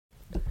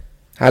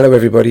Hello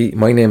everybody,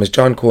 my name is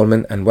John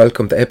Coleman and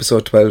welcome to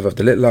episode 12 of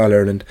The Little All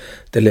Ireland,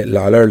 The Little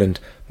All Ireland.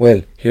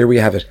 Well, here we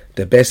have it,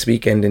 the best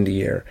weekend in the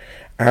year.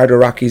 Are the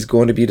Rockies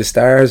going to be the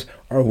stars,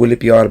 or will it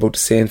be all about the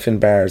St. Finn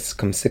Bars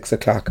come 6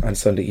 o'clock on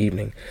Sunday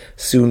evening?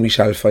 Soon we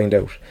shall find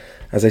out.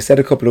 As I said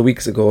a couple of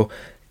weeks ago,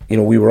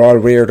 we were all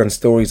reared on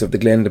stories of the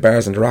Glen, the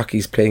Bars and the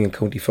Rockies playing in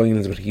county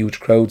finals with huge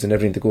crowds and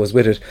everything that goes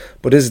with it.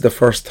 But this is the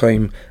first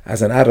time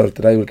as an adult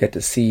that I will get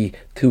to see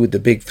two of the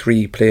big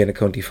three play in a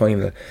county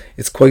final.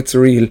 It's quite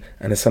surreal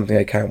and it's something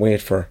I can't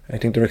wait for. I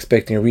think they're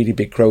expecting a really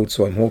big crowd,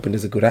 so I'm hoping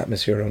there's a good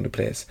atmosphere around the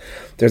place.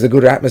 There's a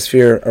good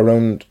atmosphere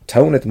around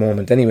town at the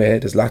moment anyway.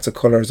 There's lots of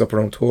colours up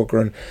around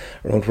Toker,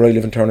 around where I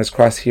live in Turner's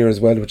Cross here as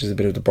well, which is a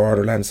bit of the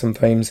borderland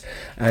sometimes.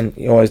 And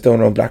I was down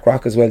around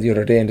Blackrock as well the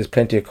other day, and there's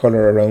plenty of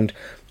colour around.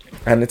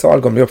 And it's all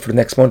going to be up for the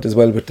next month as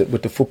well, with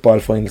the football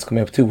finals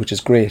coming up too, which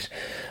is great.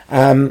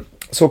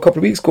 So a couple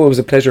of weeks ago, it was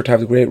a pleasure to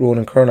have the great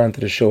Ronan Kern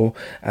onto the show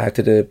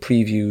to the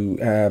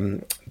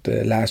preview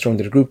the last round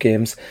of the group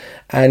games.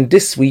 And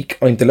this week,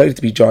 I'm delighted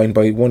to be joined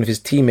by one of his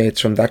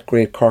teammates from that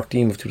great Cork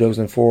team of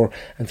 2004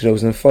 and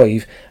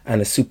 2005, and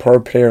a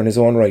superb player in his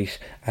own right,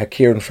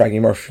 Kieran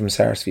Fraggy Murphy from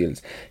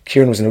Sarsfields.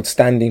 Kieran was an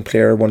outstanding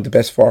player, one of the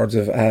best forwards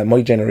of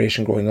my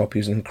generation growing up. He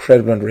was an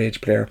incredible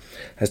underage player,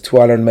 has 2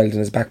 All-Ireland medals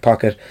in his back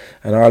pocket,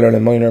 an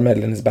All-Ireland minor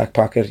medal in his back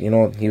pocket. He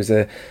was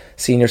a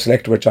senior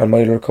selector with John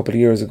Myler a couple of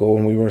years ago,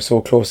 and we were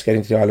so close to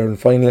getting to the All-Ireland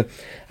final,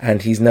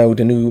 and he's now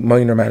the new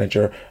minor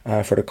manager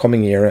for the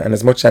coming year, and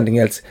as much as anything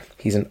else,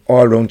 he's an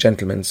all-round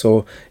gentleman.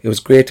 So it was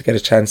great to get a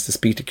chance to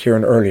speak to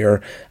Kieran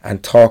earlier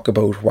and talk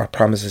about what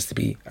promises to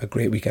be a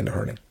great weekend of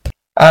hurling.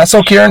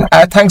 So Kieran,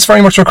 thanks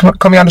very much for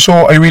coming on the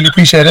show. I really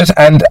appreciate it.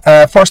 And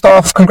first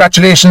off,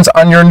 congratulations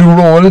on your new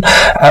role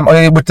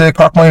with the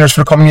Cork Miners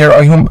for the coming year.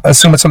 I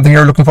assume it's something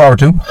you're looking forward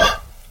to.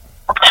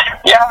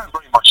 Yeah,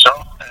 very much so.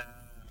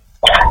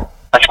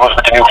 I suppose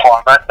with the new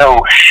format now,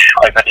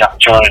 I've had the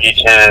opportunity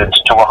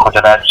to work with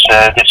the lads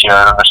this year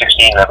on the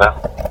 16 level,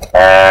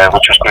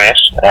 which was great.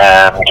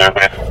 They're a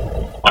great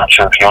bunch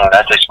of young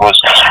lads, I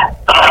suppose. The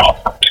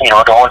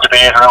whole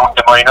debate around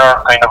the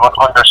minor, kind of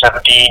under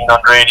 17,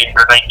 under 18,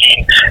 under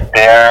 19,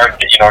 they're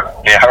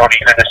only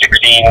kind of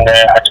 16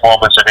 at the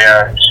moment, so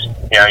they're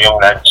young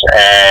lads,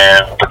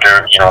 but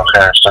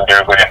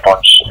they're a great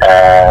bunch.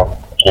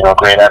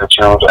 Great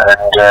attitude,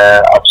 and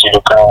obviously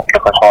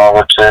looking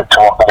forward to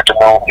working with the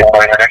new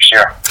minor next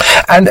year.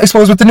 And I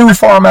suppose with the new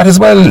format as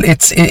well,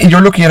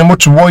 you're looking at a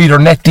much wider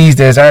net these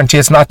days, aren't you?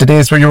 It's not the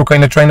days where you were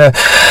kind of trying to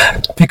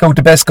pick out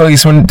the best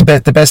guys when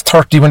the best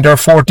 30 when they're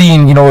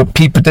 14.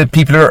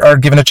 People are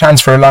given a chance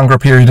for a longer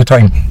period of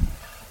time.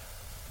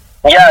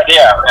 Yeah.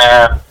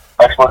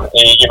 I suppose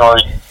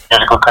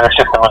there's a good kind of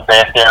system in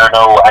place there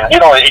now, and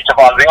it's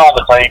evolving all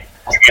the time.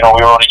 We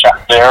were only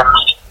chatting there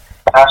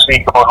last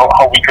week about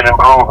how we can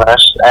improve in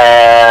it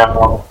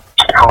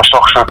from a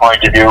structural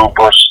point of view,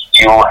 but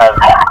you have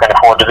kind of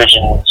 4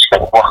 divisions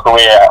kind of work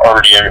away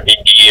earlier in the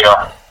year,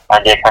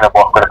 and they kind of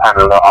work with a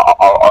panel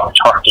of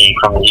 30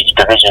 from each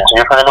division. So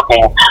you're kind of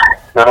looking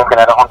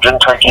at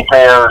 120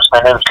 players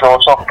kind of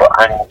close up,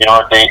 and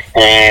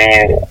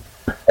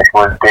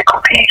they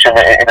compete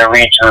in a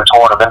regional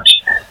tournament,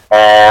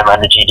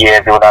 and the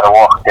GDA do a lot of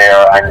work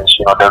there, and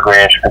they're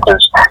great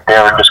because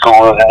they're in the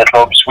schools and the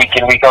clubs week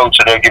in, week out,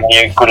 so they're giving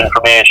you good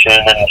information,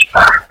 and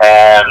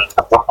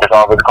there's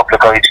always a couple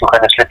of guys who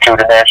kind of slip through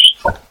the net,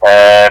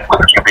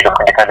 but you'll be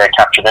looking to kind of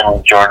capture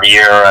them during the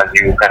year as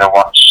you kind of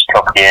watch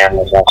club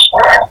games, and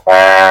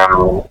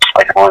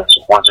I suppose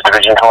once the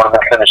division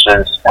tournament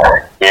finishes,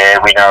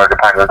 we narrowed the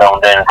panel down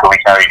then, so we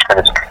carried kind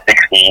of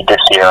 60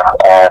 this year.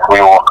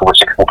 We were working with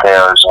 60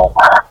 players and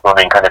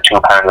running kind of 2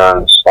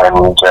 panels, and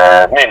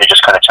mainly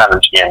just kind of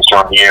challenge games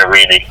during the year,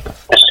 really.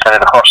 This is kind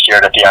of the first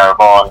year that the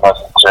Arabon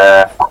wasn't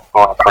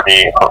going for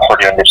the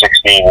under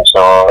 16,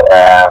 so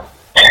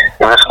it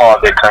was a small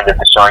bit kind of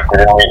disjointed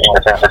in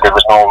the sense that there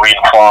was no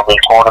real formal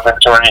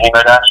tournament or anything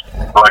like that,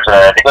 but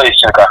the guys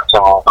still got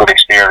some good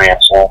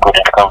experience and good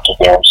inter-county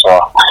games,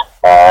 so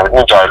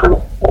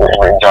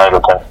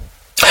enjoyable time.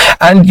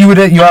 And you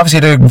obviously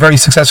had a very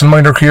successful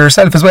minor career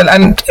yourself as well,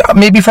 and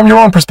maybe from your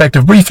own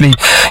perspective briefly,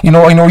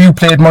 I know you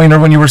played minor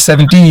when you were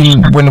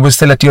 17, when it was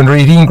still at the under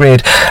 18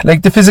 grade.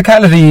 Like, the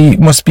physicality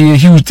must be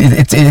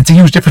it's a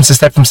huge difference to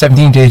step from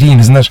 17 to 18,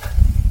 isn't it?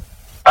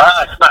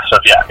 It's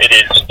massive, yeah, it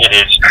is.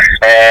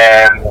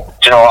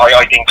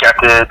 I think at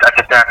the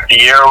start of the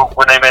year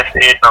when I met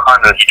Aidan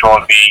O'Connell, he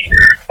told me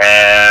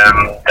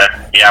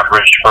that the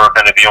average for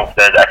kind of young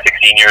lad at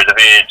 16 years of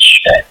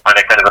age on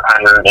a kind of a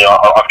panel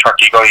of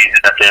 30 guys is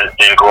that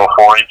they'll grow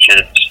 4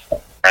 inches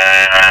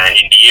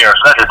in the year.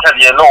 So that'll tell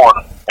you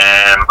alone.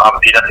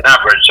 Obviously that's an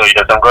average, so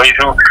some guys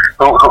who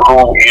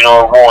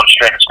won't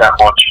stretch that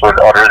much, but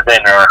others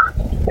then are,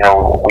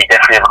 we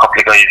definitely have a couple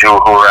of guys who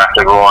are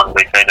after growing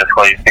by kind of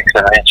 5, 6,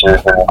 7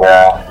 inches, and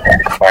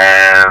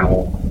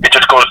it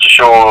just goes to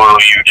show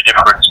you the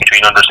difference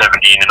between under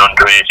 17 and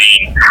under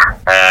 18,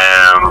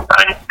 and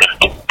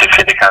the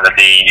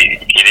physicality,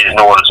 it is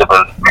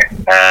noticeable,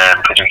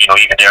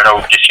 because even there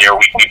now this year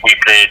we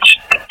played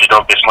the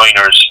Douglas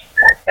Miners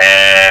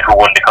who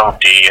won the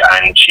county,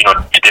 and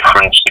the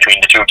difference between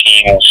the two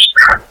teams,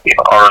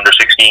 our under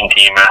 16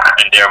 team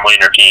and their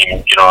minor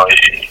team.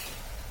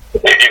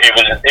 It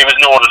was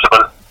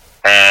noticeable,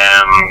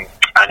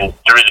 and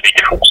there is a big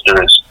difference.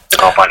 There is.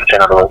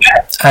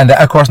 And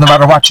of course, no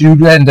matter what you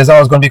do, there's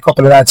always going to be a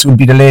couple of lads who would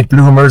be the late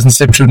bloomers and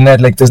slip through the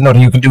net. Like, there's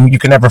nothing you can do. You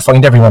can never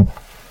find everyone.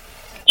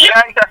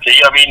 Yeah, exactly.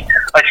 I mean,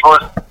 I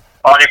suppose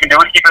all you can do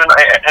is keep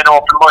an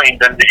open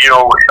mind. And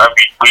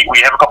we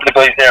have a couple of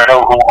guys there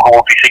now who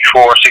will be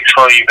 6'4",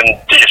 6'5", and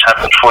they just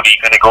haven't fully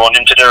kind of gone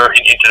into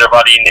their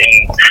body in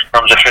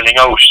terms of filling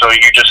out. So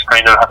you just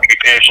kind of have to be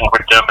patient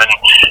with them, and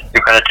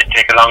you kind of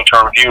take a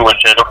long-term view and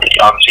say, look,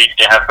 obviously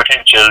they have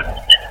potential.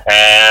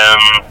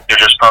 They're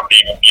just probably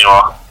need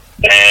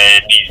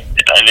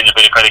a little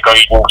bit of kind of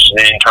guidance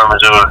in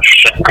terms of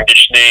strength and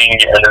conditioning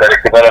and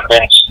athletic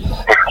development.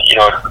 But,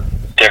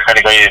 they're kind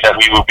of guys that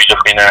we will be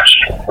looking at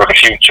for the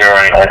future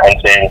and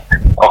saying,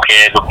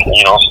 okay, look,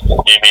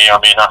 they may or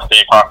may not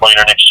stay Cork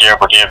minor next year,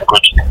 but they have a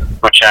good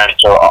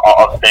chance of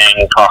staying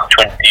in Cork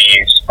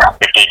 20s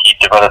if they keep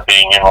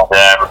developing and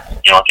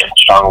getting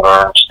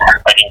stronger.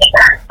 And I think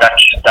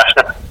that's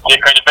the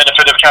kind of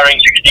benefit of carrying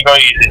 60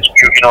 guys.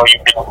 You can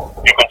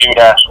do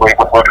that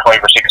with 5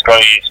 or 6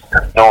 guys,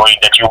 knowing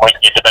that you might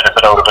get the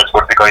benefit out of it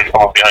with the guys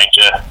coming behind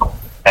you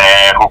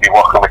who'll be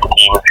working with the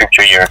team in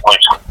future years.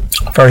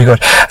 Very good.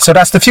 So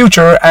that's the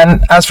future,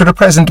 and as for the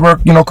present, we're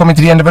coming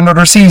to the end of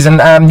another season.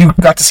 You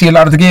got to see a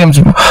lot of the games.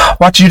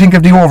 What do you think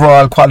of the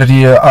overall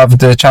quality of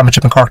the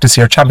championships in Cork this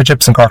year? Yeah,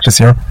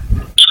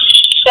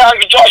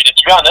 I've enjoyed it,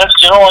 to be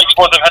honest. I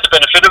suppose I've had the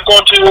benefit of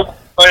going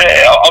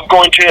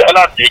to a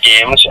lot of the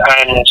games,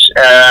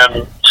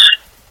 and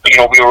we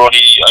were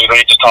only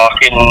just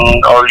talking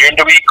earlier in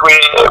the week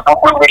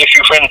with a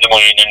few friends of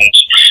mine, and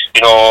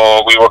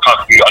we were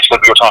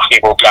talking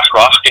about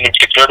Blackrock, and in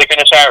particular the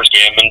Guinness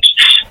game, and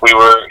we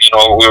were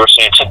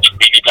saying that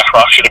really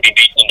Blackrock should have been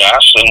beaten in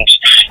that, and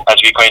as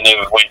we kind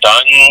of went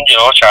on,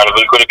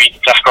 Charleville could have beaten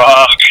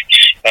Blackrock,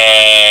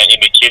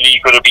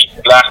 McKilly could have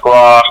beaten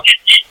Blackrock.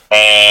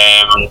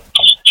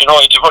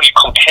 It's a very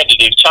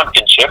competitive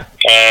championship.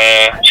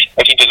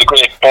 I think there's a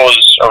great buzz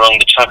around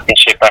the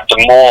championship at the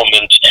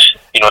moment.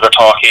 They're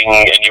talking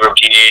anywhere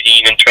between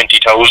 18 and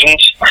 20,000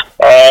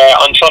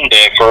 on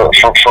Sunday for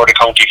the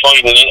county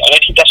final, and I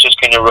think that's just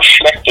kind of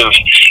reflective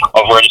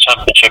of where the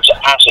championship's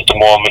at the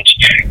moment.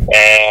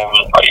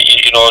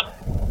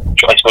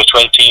 I suppose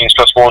 12 teams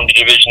plus one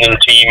divisional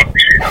team.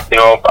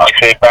 I'd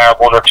say bar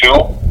 1 or 2,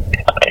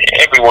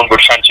 everyone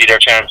would fancy their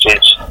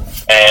chances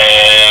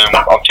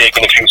of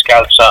taking a few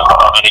scalps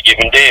on a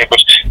given day, but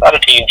a lot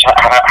of teams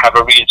have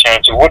a real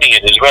chance of winning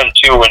it as well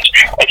too. And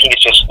I think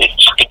it's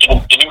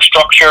the new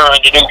structure and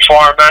the new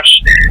format.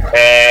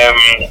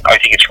 I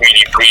think it's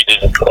really breathed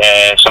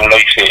some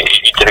life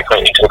into the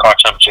Cork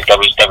Championship that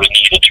was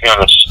needed, to be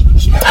honest.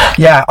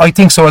 Yeah, I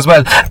think so as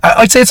well.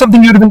 I'd say it's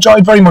something you'd have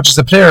enjoyed very much as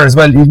a player as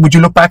well. Would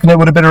you look back on it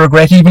with a bit of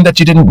regret, even that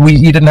you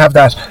didn't have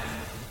that?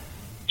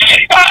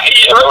 I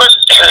suppose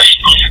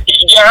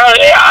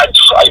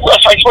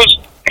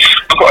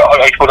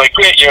like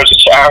great years at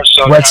Stars.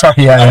 So it's hard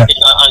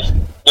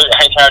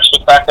to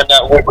look back on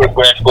that with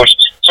regret, but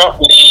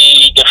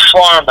certainly the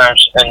format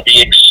and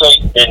the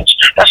excitement,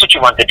 that's what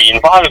you want to be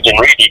involved in,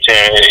 really,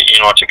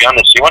 to be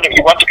honest. You want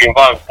to be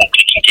involved in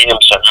picking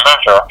games that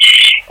matter.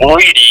 And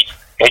really,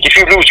 like, if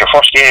you lose your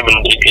first game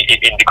in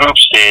the group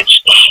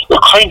stage, you're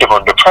kind of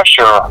under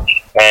pressure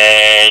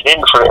then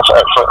for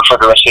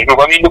the rest of the group.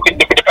 I mean, look at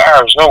the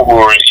Bars now who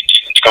were in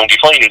the county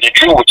final. They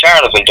drew with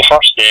Charleville the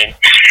first day.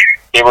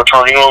 They were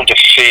turning around to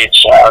Fate,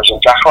 Stars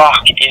and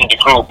Blackrock in the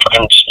group,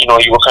 and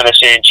you were kind of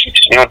saying,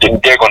 they're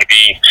going to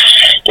be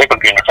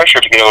under pressure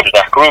to get out of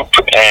that group,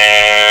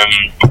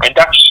 and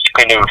that's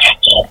kind of,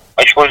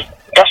 I suppose,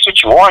 that's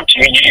what you want.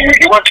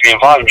 You want to be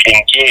involved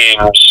in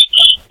games,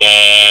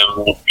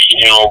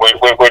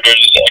 where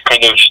there's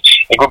kind of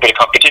a good bit of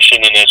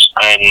competition in it,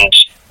 and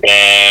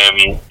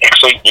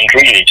excitement,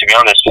 really, to be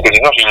honest, because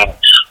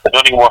there's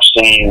nothing worse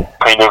than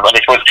kind of, and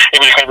I suppose it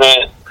was kind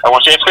of, I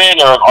won't say a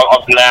failure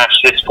of the last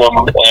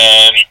system,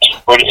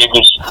 but it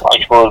was, I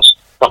suppose,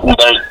 something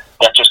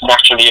that just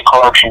naturally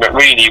occurred from it,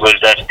 really, was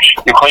that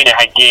you kind of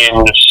had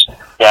games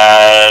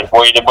that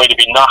might have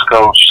been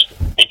knockouts.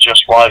 It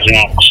just wasn't,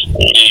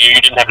 you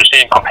didn't have the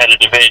same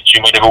competitive edge.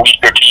 You might have a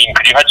weaker team,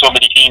 because you had so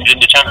many teams in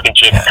the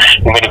championship.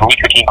 You might have a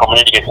weaker team coming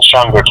in against a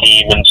stronger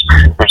team, and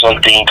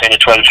resulting in kind of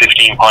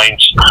 12-15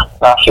 points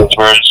losses,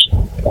 whereas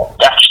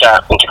that's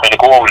starting to kind of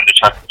go over to the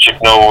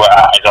championship now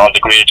as all the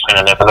grades kind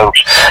of level out.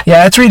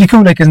 Yeah, it's really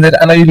cool, isn't it?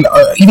 And even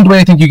the way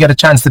I think you get a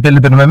chance to build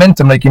a bit of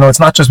momentum, it's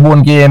not just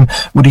one game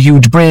with a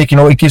huge break.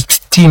 It gives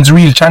teams a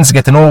real chance to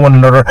get to know one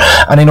another.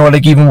 And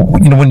even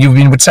when you've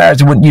been with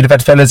Stars, you'd have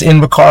had fellas in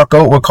with Cork,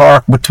 out with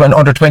Cork, with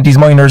under 20s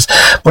minors,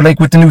 but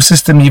with the new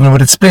system, even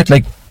with it split,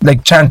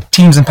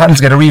 teams and panels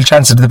get a real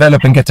chance to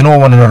develop and get to know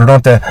one another,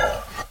 don't they?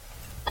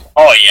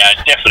 Oh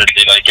yeah,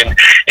 definitely. And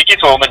it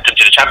gives momentum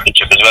to the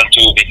championship as well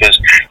too, because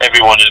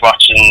everyone is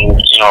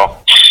watching.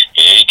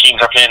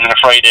 teams are playing on a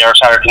Friday or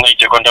Saturday night,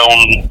 they're going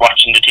down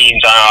watching the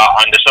teams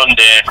on the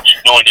Sunday,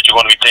 knowing that you're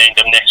going to be playing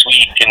them next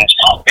week, and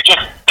it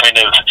just kind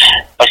of,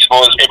 I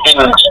suppose, it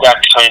builds that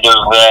kind of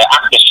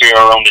atmosphere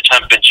around the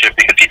championship,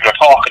 because people are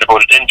talking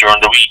about it then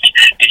during the week.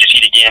 Did you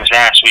see the games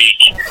last week?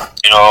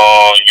 You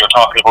know, you're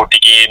talking about the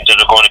games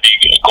that are going to be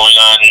going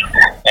on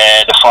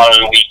the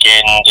following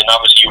weekend, and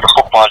obviously the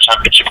football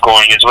championship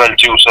going as well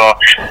too. So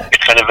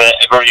it's kind of a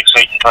very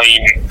exciting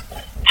time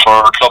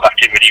for club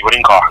activity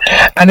within Cork.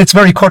 And it's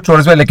very cutthroat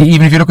as well. Like,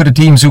 even if you look at the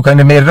teams who kind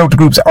of made it out the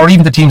groups, or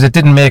even the teams that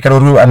didn't make it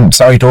out, and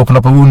sorry to open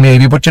up a wound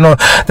maybe, but you know,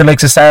 the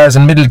likes of Stars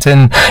and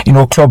Middleton, you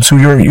know, clubs who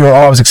you're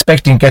always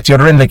expecting to get the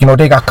other end, like, you know,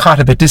 they got caught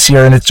a bit this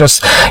year, and it's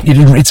just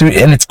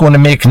it's going to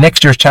make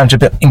next year's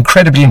championship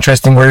incredibly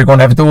interesting, where you're going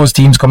to have those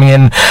teams coming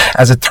in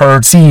as a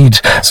third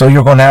seed, so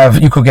you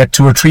could get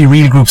 2 or 3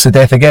 real groups of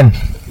death again.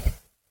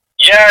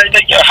 Yeah, I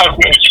just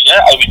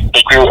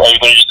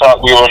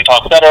thought we were on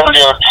top of that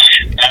earlier.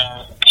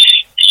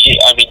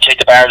 I mean, take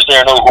the Bears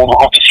there now, who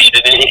will be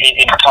seated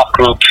in the top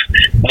group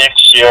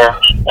next year.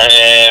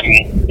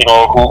 You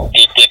know, who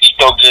they beat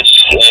Douglas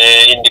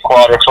in the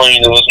quarter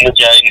final, wasn't it?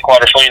 Yeah, in the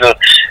quarter final.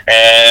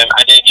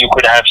 And then you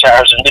could have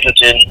Stars and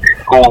Middleton,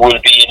 who will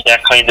be in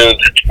that kind of,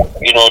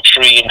 you know,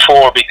 3 and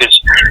 4,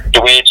 because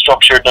the way it's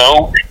structured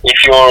now,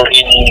 if you're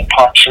in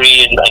pot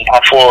 3 and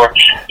pot 4,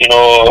 you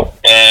know,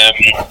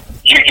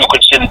 you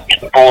could still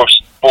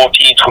both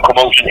teams could come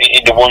out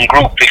in the one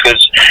group,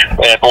 because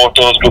both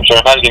those groups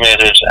are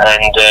amalgamated,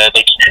 and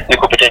they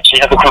could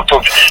potentially have a group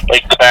of,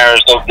 like, the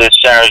Bears, the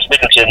Stars,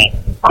 Middleton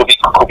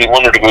could be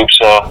one of the groups.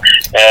 So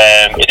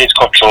it is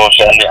cutthroat,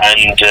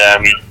 and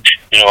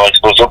you know, I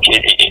suppose, look,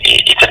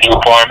 it's a new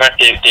format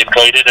they've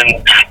guided,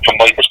 and from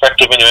my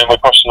perspective, anyway, my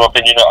personal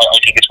opinion, I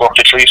think it's worth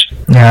the treat.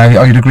 Yeah,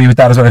 I'd agree with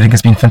that as well. I think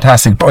it's been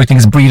fantastic, but I think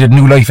it's breathed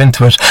new life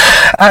into it.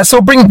 So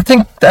bring it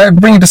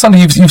to Sunday.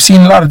 You've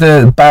seen a lot of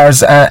the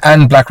Bears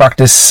and Blackrock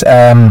this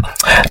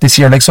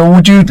year. Like, so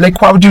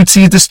what would you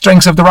see the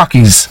strengths of the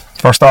Rockies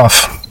first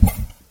off?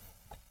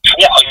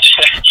 Yeah,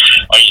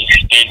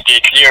 they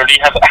clearly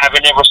have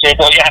an ever say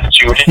no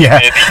attitude. Yeah.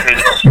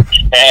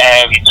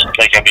 Because,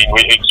 like, I mean,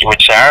 with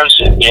Stars,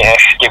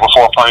 they were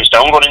 4 points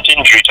down going into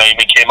injury time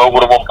and came out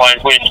with a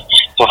 1-point win.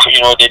 So,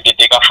 you know,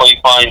 they got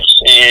 5 points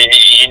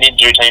in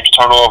injury time to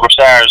turn over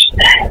Stars.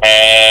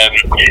 I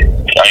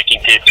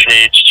think they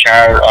played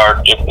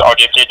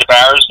they played the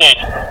Bears then,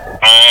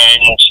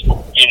 and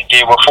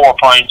they were 4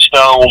 points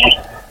down.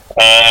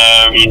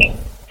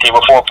 They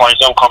were 4 points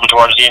down coming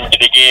towards the end of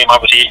the game.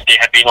 Obviously, they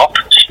had been up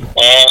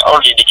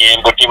early in the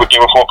game, but they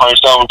were 4 points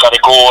down, got a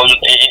goal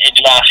in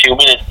the last few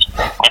minutes,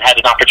 and had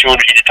an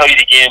opportunity to tie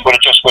the game, but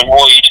it just went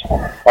wide.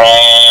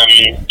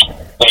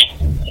 Like,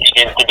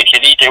 against the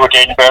McKinney, they were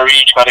then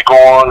buried, got a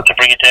goal to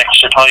bring it to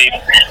extra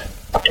time.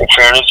 In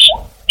fairness,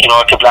 you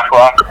know, to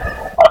Blackrock,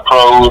 a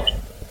proud,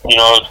 you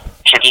know,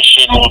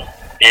 tradition.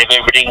 They have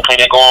everything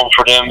kind of going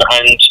for them,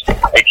 and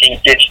I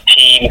think this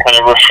team kind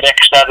of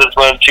reflects that as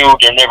well too.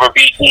 They're never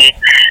beaten.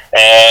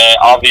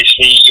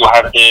 Obviously, you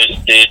have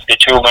the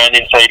 2-man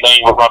inside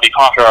line with Robbie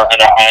Cotter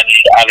and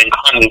Alan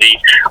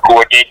Connolly, who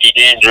are deadly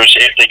dangerous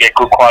if they get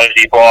good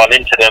quality ball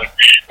into them.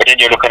 But then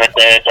you're looking at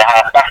the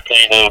half-back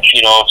line of,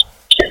 you know,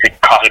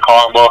 Cathal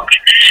Cormac.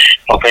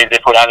 Sometimes they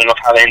put Alan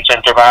O'Callaghan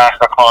centre back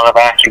or corner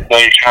back. You've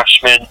Niall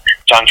Cashman,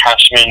 John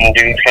Cashman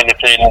doing kind of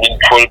playing in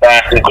full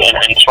back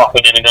and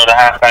swapping in another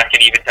half back,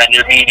 and even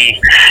Daniel Meany,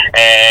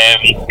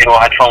 you know,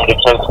 had found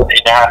himself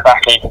in the half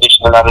back line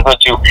position a lot as well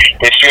too.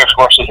 They have fierce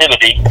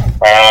versatility.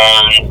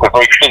 They're a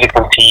very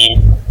physical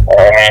team,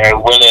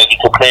 willing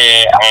to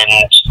play,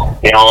 and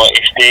you know,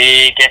 if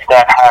they get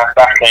that half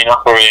back line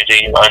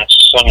operating on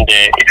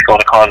Sunday, it's going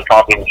to cause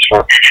problems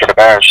for the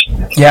Bears.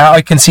 Yeah,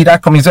 I can see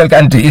that coming as well,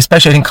 and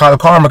especially I think Cathal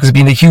Cormac has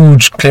been a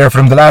huge player for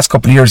them the last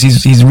couple of years.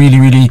 He's really,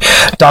 really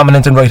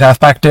dominant in right half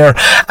back there,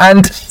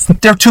 and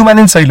their 2-man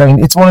inside line,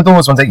 it's one of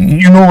those ones, like,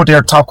 you know,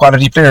 they're top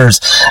quality players.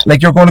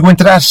 Like, you're going to go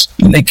into that,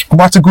 like,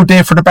 what's a good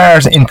day for the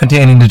Bears in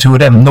containing the two of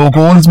them? No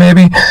goals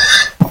maybe?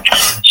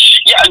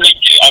 Yeah,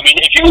 I mean,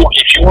 if you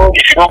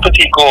don't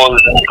concede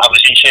goals,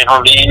 obviously Shane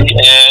Hurley,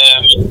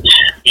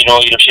 you know,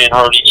 you'd have Shane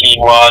Hurley, Keane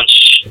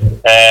Walsh,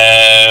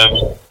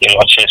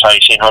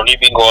 Shane Hurley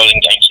being goal,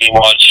 and Keane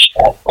Walsh,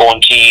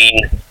 Owen Keane,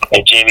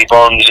 and Jamie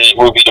Burns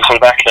will be the full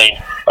back line.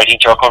 I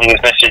think Joe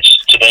Cunningham's message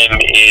to them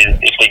is,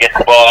 if they get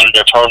the ball and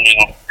they're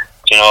turning,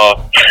 you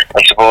know,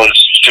 I suppose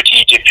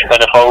strategic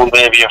kind of foul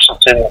maybe or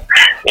something,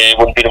 it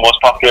wouldn't be the most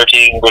popular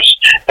thing, but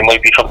it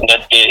might be something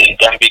that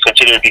can be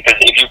considered, because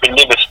if you can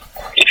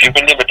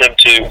limit them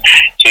to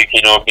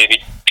you know, maybe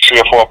 3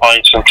 or 4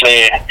 points from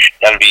play,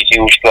 that'll be a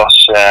huge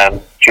plus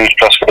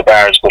for the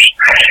Bears, but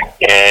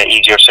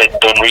easier said than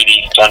done,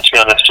 really, John, to be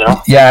honest, you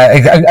know. Yeah,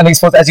 and I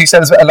suppose, as you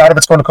said, a lot of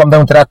it's going to come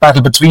down to that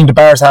battle between the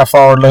Bears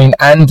half-forward line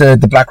and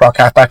the Blackrock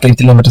half-back line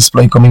to limit the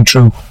supply coming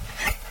through.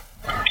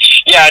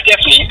 Yeah,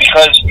 definitely,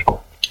 because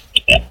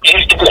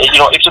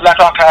if the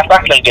Blackrock half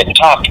back line get the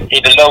top,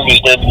 it allows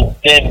them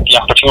then the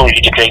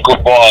opportunity to play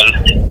good ball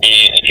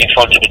in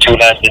front of the two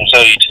lads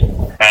inside.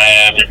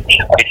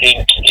 I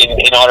think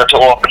in order to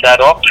open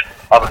that up,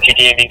 obviously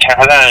Damien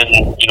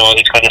Cahalane,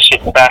 is kind of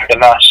sitting back a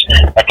lot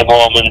at the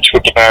moment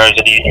with the Bears,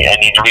 and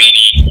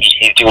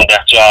he's doing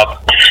that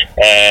job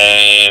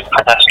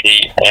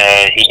fantastically.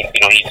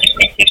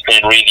 He's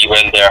playing really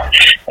well there.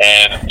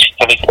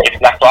 So if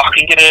Blackrock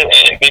can get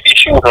maybe a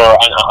shooter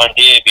on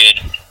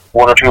Damien,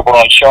 one or two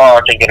balls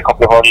short, and get a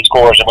couple of early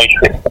scores, it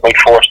might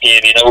force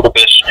Damien out a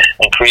bit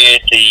and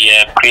create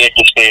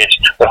the space.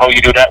 But how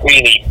you do that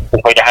really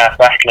is by the half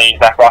back line,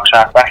 Blackrock's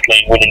half back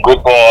line, winning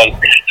good ball,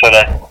 so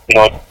that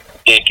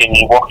they can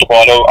work the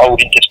ball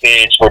out into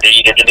space where they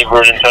either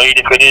deliver it inside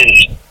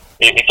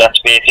if that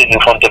space is in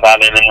front of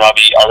Allen and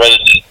Robbie, or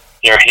else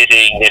they're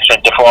hitting a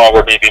centre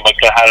forward, maybe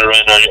Michael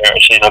Halloran or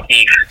Shane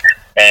O'Keefe,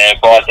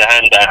 ball to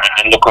hand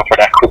and looking for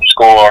that quick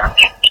score.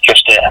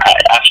 Just to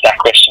ask that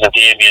question of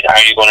Damien: are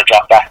you going to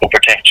drop back and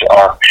protect you,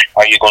 or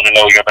are you going to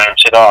allow your man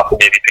sit off and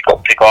maybe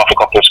pick off a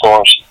couple of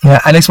scores? Yeah,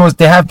 and I suppose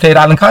they have played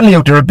Alan Connolly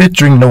out there a bit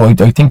during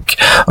I think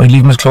I'd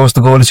leave him as close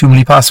to goal as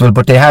humanly possible,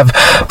 but they have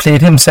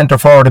played him centre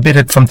forward a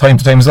bit from time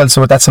to time as well,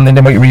 so that's something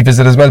they might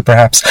revisit as well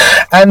perhaps.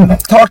 And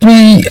talk to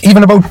me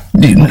even about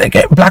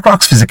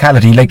Blackrock's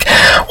physicality.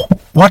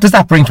 What does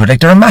that bring to it?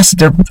 They're a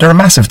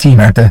massive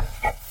team, aren't they?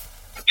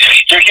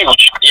 They're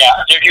huge,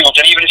 they're huge.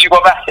 And even if you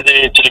go back to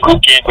the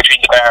group game between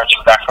the Bears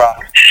and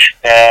Blackrock,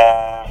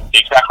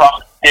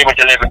 they went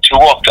 11-2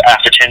 up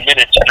after 10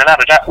 minutes, and a lot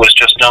of that was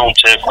just down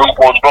to group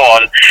one ball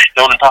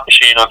down on top of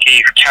Shane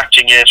O'Keefe,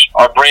 catching it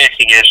or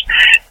breaking it,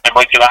 and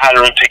Michael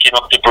O'Halloran picking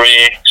up the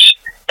breaks,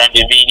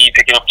 Daniel Meany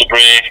picking up the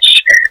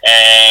breaks,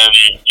 I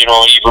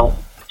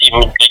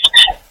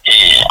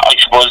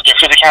suppose their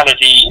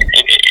physicality,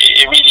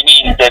 it really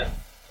means that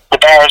the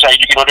Bears are,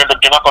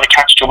 they're not going to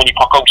catch too many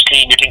puck outs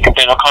clean. You think of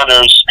Ben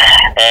O'Connor's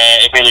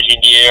ability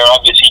in the air.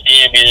 Obviously,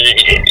 Damien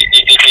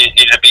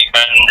is a big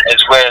man as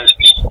well.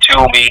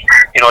 Toomey,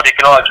 they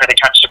can all try to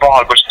catch the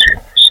ball, but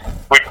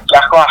with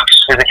Blackrock's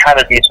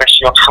physicality,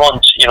 especially up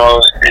front,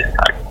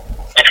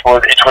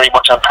 it's very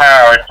much on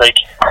par. It's like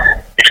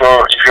if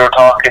you're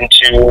talking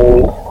to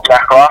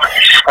Blackrock,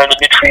 kind of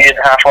midfield,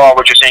 half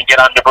forward, you're saying get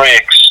on the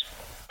brakes,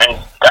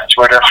 and that's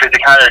where their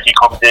physicality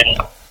comes in.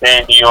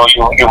 Then you have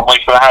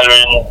Michael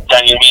Halloran,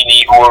 Daniel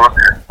Meany, who are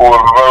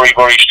very,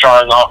 very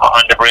strong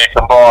on the break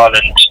and ball,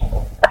 and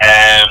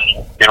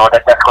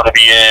that's going to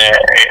be a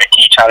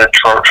key challenge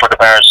for the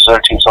Bears as well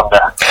too Sunday.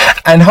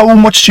 And how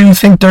much do you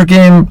think their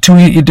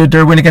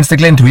win against the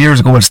Glen 2 years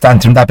ago will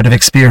stand from that bit of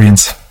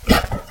experience?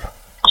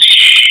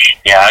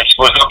 Yeah, I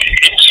suppose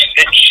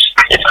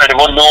it's kind of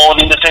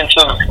unknown in the sense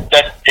of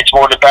that it's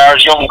more the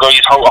Bears young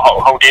guys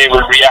how they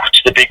will react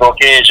to the big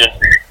occasion.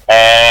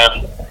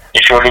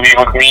 If you're Louis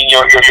McGreen,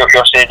 you're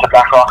saying to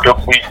Blackrock,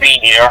 look, we've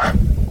been here,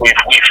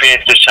 we've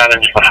faced this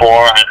challenge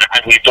before,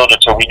 and we've done it,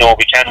 so we know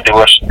we can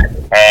do it.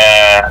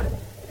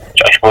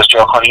 I suppose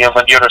Joe Cunningham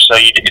on the other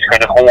side is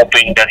kind of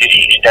hoping that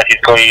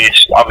his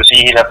guys, obviously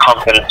he'll have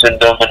confidence in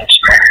them, and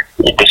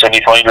the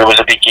semi-final was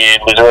a big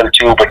game as well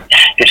too, but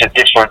this is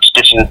different,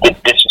 this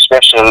is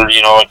special,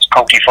 it's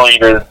county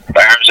final,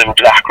 Bears and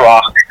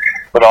Blackrock,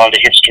 with all the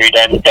history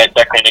then that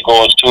kind of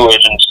goes to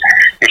it, and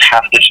you'd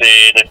have to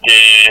say that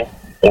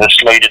there's a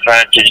slight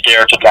advantage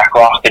there to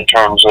Blackrock in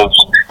terms of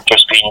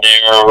just being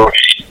there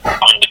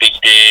on the big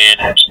day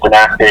and the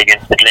last day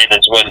against the Glen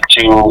as well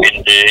too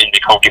in the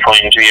county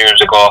final 2 years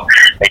ago.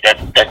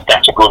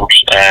 That's a good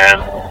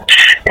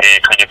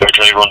kind of a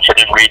dry run for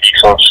them really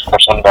for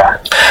Sunday.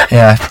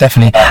 Yeah,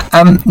 definitely.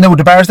 No,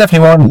 the Bears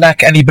definitely won't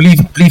lack any belief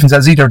in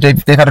themselves either.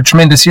 They've had a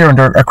tremendous year and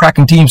they're a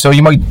cracking team. So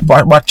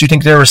what do you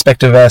think their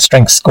respective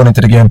strengths going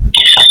into the game?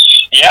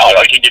 Yeah,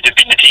 I think they've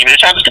been the team in the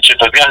championship.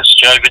 I'll be honest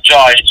with you, I've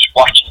enjoyed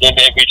watching them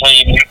every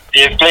time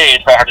they've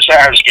played bar the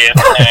Stars game.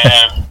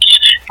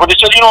 But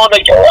it's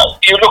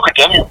you look at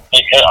them.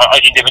 I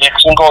think they have an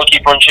excellent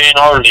goalkeeper in Shane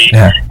Hurley.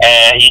 Yeah.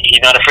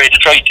 He's not afraid to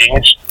try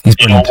things.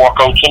 They don't work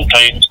out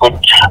sometimes, but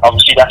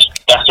obviously that's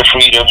the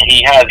freedom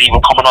he has.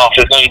 Even coming off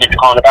his line, if the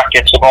cornerback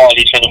gets the ball,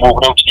 he's kind of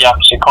moving out to the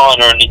opposite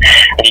corner, and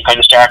he kind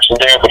of starts from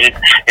there. But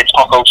it's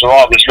puck outs are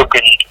always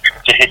looking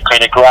to hit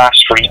kind of grass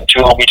for even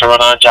Toomey to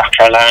run on Jack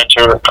Carolan,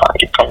 to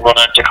run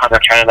on to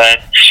Conor Carolan.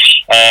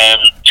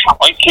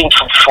 I think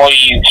from 5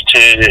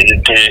 to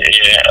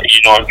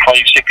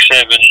 5, 6,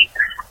 7.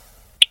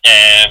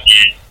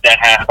 That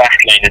half back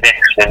line is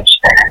excellent,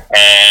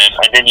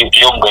 and then you have the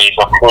young guys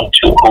up front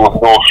who have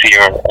no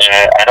fear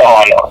at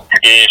all.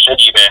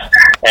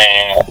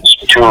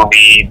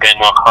 Toomey, Ben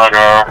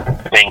O'Connor,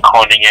 Ben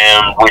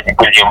Cunningham,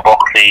 William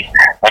Buckley.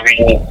 I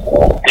mean,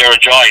 they're a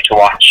joy to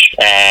watch,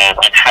 and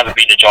have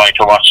been a joy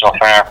to watch so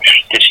far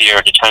this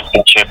year, the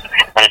championship.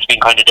 And it's been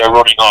kind of their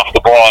running off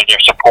the ball, their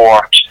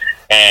support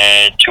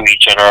to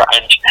each other.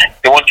 And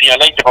the one thing I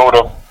liked about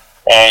them,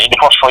 in the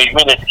first 5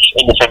 minutes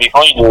in the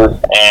semi-final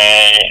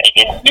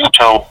against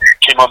Newtown,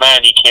 Tim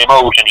O'Malley came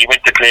out and he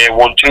went to play 1-2.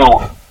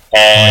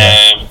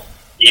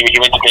 He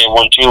went to play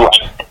 1-2,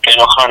 and Ben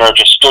O'Connor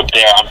just stood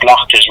there and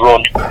blocked his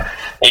run.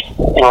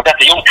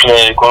 that's a young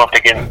player going up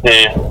against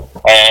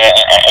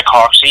a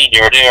Cork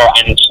senior there,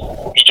 and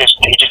he just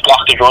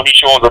blocked the run. He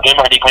shouldered him,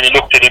 and he kind of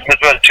looked at him as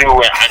well too,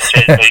 and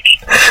said like,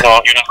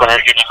 you're not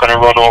gonna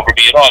run over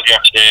me at all here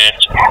today.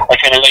 I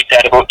kind of like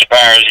that about the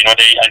Bars.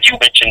 They, as you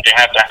mentioned, they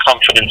have that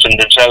confidence in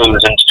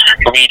themselves, and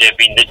for me, they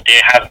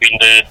have been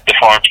the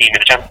form team in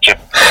the championship.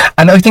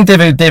 And I think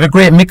they've a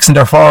great mix in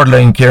their forward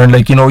line, Kieran.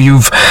 Like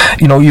you've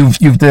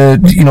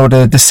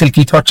the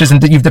silky touches,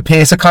 and you've the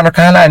pace of Conor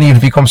Callahan, even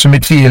if he comes from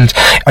midfield.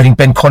 I think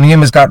Ben Cunningham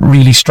has got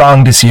really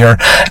strong this year,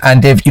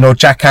 and they've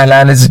Jack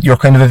Callahan is your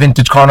kind of a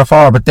vintage corner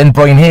forward, but then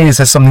Brian Hayes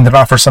has something that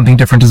offers something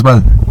different as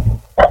well.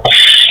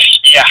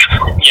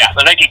 Yeah,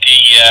 and I think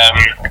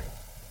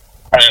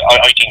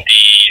I think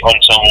the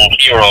unsung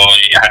hero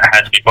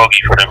has to be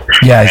Buggy for them.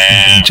 Yeah,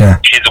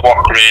 his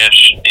work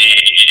rate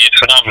is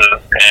phenomenal.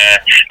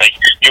 Like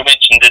you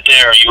mentioned it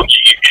there, you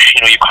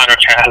Conor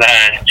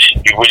Callahan,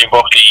 you William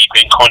Buckley,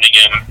 Ben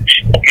Cunningham,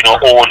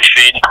 Owen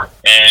Finn,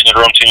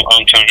 another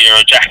unsung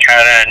hero, Jack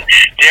Callahan.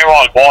 They're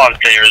all ball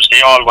players.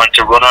 They all want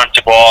to run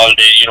onto ball.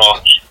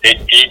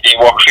 They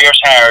work fierce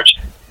hard,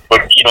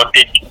 but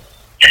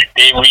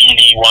they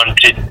really want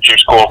to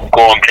just go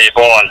and play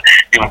ball.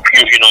 You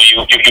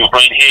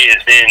Brian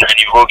Hayes then, and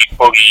you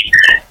Buggy.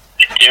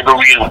 They're the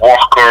real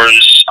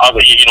workers.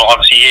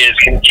 Obviously Hayes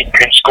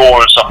can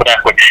score and stuff like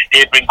that, but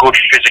they bring good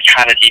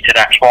physicality to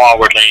that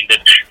forward line.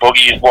 That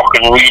Buggy is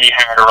working really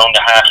hard around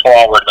the half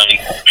forward line.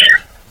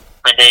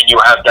 And then you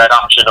have that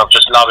option of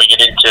just lobbing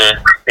it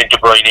into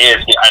Brian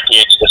Hayes at the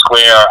edge of the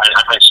square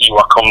and see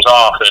what comes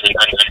off it. And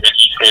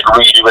he played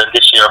really well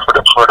this year for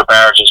the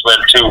Bars as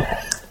well too.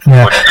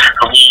 Yeah. But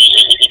for me,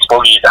 it's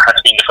Buggy that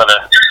has been the fella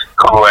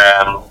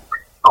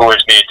who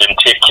has made them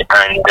tick,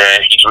 and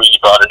he's really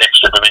brought an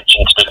extra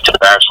dimension to the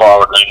Bars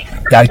forward line.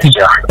 Yeah, I think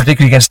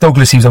particularly against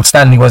Douglas, he was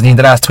outstanding, wasn't he, in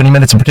the last 20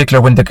 minutes in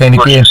particular, when the kind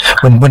of game,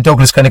 when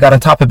Douglas kind of got on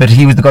top of it,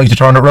 he was the guy to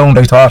turn it around,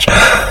 I thought.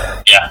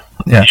 Yeah.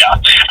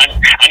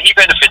 And he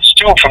benefits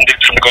too from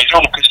the guys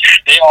around, because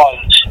they all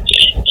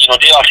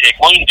take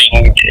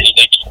minding.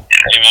 Like,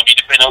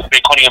 if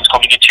Ben Cunningham's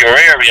coming into your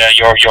area,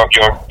 you're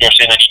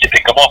saying I need to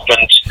pick him up,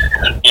 and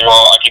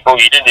I think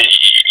Buggy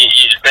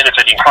he's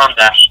benefiting from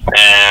that.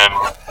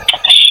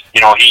 He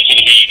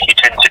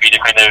tends to be the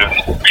kind of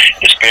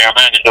the spare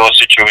man in those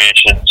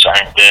situations,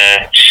 and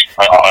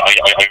I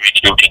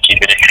really do think he's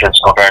been excellent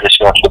so far this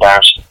year for the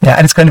Bars. Yeah,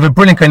 and it's kind of a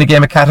brilliant kind of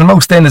game of cat and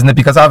mouse then, isn't it?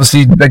 Because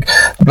obviously, like,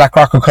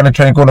 Blackrock are kind of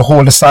trying to go to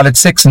hold a solid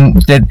 6,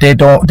 and they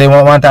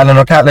won't want Alan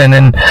O'Catlin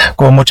and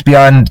go much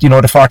beyond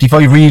the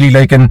 45 really,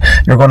 like, and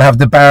you're going to have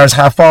the Bars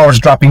half forwards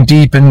dropping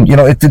deep, and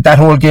that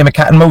whole game of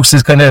cat and mouse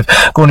is kind of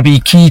going to be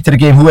key to the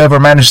game. Whoever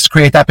manages to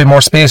create that bit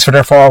more space for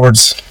their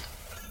forwards.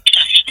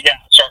 Yeah,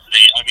 certainly.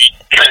 I mean,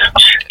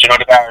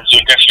 the Bars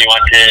will definitely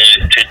want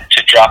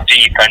to drop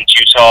deep, and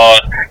you saw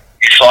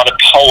the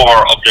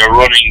power of their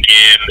running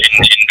game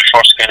in the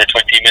first kind of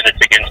 20 minutes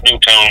against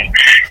Newtown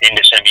in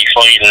the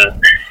semi-final.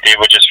 They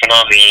were just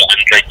phenomenal,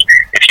 and like,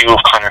 if you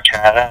have Conor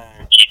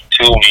Callahan,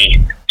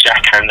 Toomey,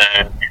 Jack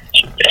Callahan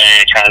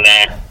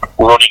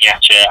running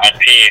at you at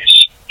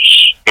pace,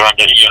 you're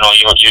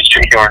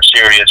in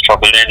serious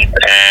trouble then.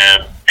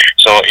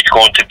 So it's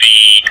going to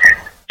be,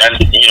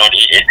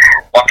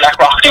 what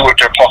Blackrock do with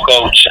their puck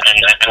outs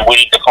and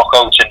winning the puck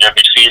outs in their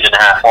midfield and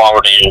half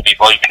forward, it will be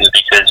vital,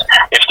 because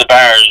if the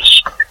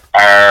Bars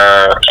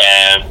are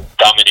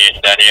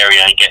dominating that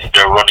area and getting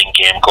their running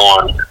game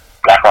going,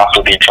 Blackrock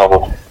will be in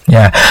trouble.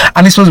 Yeah,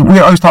 and I suppose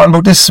I was talking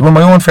about this with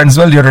my own friends as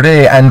well the other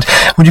day, and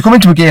when you come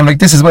into a game like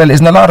this as well,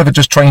 isn't a lot of it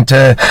just trying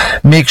to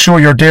make sure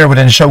you're there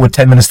within a show with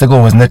 10 minutes to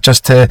go, isn't it?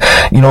 Just to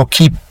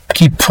keep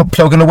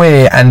plugging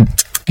away and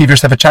give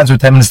yourself a chance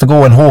with 10 minutes to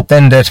go, and hope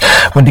then that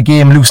when the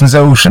game loosens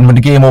out and when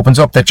the game opens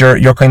up, that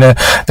you're kind of,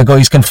 the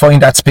guys can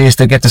find that space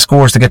to get the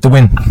scores, to get the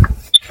win.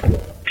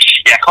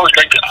 Yeah, coach,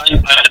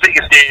 the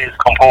biggest day is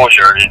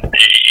composure is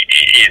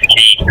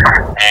key.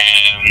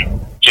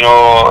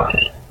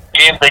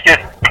 Games like this,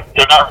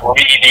 they're not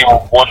really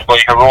won by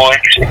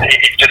heroics.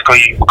 It's just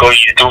guys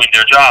doing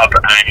their job,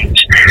 and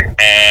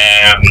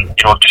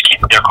just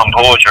keeping their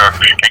composure.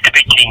 Like, the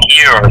big thing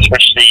here,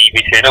 especially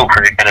we say now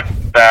for the kind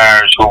of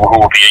Bars who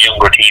will be a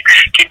younger team,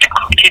 keep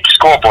the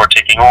scoreboard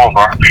ticking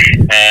over.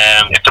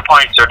 If the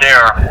points are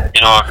there,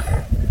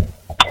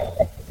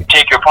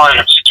 take your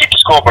points, keep the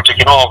scoreboard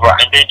ticking over,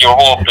 and then you're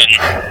hoping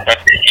that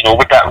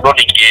with that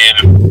running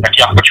game, that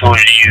the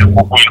opportunities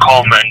will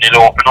come and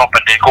they'll open up and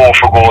they'll go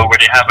for goal where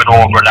they have an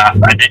overlap,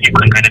 and then you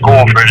can kind of go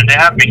for it. And they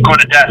have been good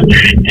at that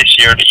this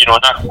year.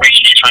 Not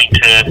really trying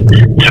to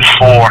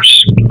force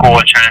goal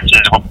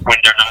chances when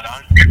they're not on.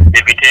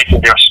 They'll be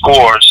taking their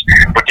scores,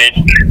 but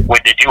then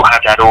when they do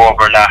have that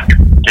overlap,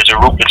 there's a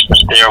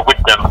ruthlessness there with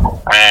them,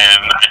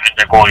 and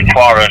they're going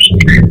for it.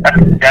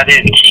 That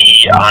is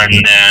key on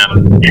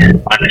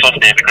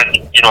Sunday, because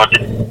you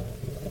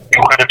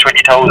kind of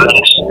 20,000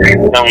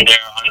 down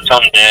there on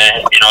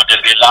Sunday.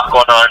 There'll be a lot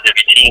going on. There'll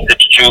be teams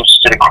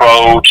introduced to the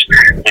crowd.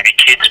 There'll be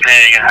kids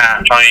playing at half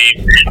time.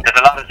 There's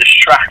a lot of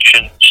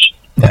distractions.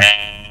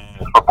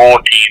 for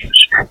both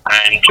teams, and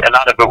a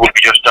lot of it will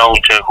be just down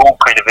to who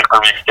kind of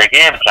implements their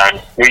game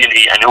plan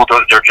really, and who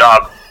does their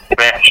job the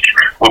best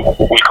will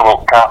come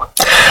up top.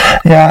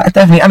 Yeah,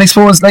 definitely. And I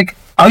suppose, like,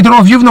 I don't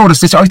know if you've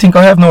noticed this. I think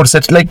I have noticed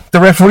it. Like, the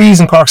referees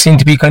in Cork seem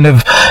to be kind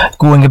of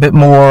going a bit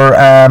more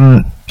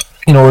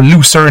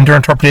looser in their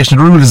interpretation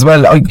of the rules as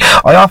well. I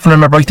often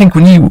remember, I think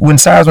when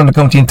SARS won the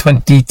county in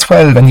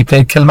 2012 and he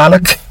played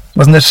Kilmallock,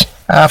 wasn't it,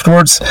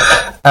 afterwards,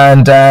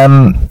 and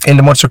in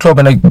the Munster Club,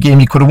 in a game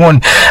he could have won.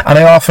 And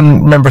I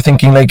often remember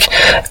thinking, like,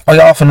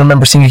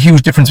 seeing a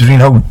huge difference between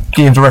how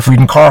games are refereed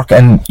in Cork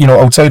and,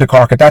 outside of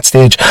Cork at that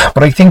stage.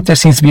 But I think there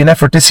seems to be an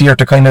effort this year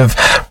to kind of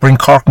bring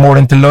Cork more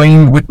into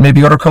line with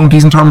maybe other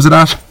counties in terms of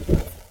that.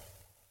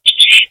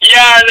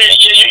 Yeah,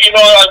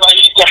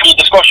 it's definitely a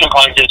discussion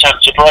point in the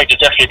championship. Right, there's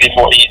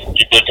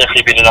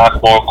definitely been a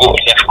lot more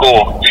left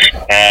go,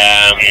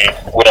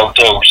 without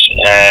doubt.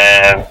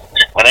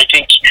 And I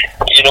think,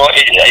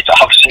 it's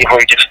obviously a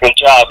very difficult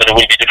job, and it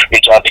will be a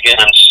difficult job again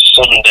on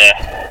Sunday.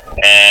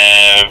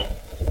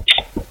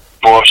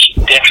 But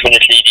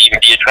definitely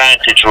the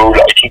advantage rule,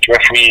 I think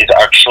referees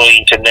are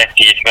trying to let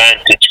the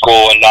advantage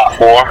go a lot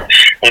more.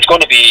 And it's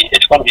going to be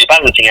a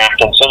balancing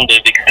act on Sunday,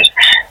 because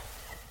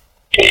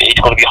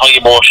it's going to be a high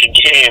emotion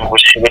game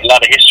with a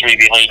lot of history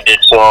behind it,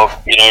 so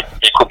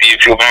there could be a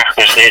few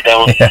markers laid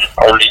down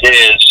early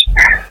days.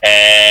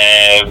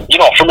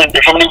 From a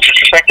neutral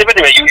perspective,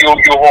 anyway, you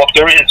hope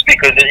there is,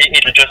 because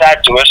it'll just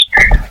add to it.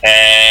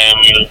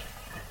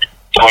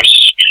 But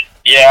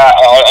yeah,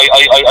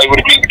 I would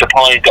agree with the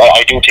point.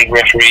 I do think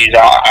referees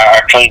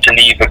are trying to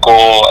leave it go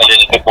a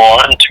little bit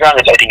more, and to be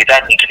honest, I think it's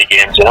adding to the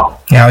games,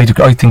 Yeah,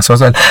 I think so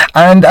as well.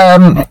 And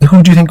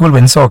who do you think will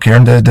win, so,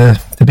 Kieran, the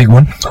big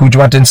one? Who do you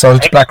want to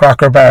insult,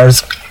 Blackrock or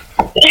Bars?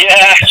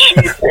 Yeah,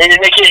 it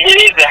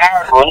is a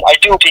hard one. I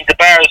do think the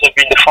Bars have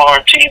been the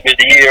farm team of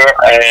the year.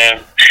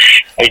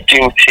 I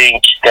do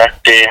think that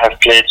they have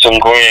played some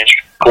great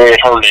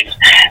hurling.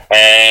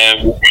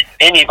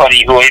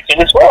 Anybody who I've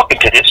been spoken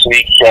to this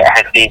week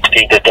has seemed to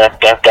think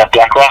that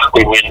Blackrock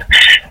will win,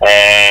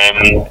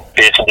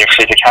 based on their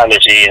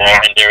physicality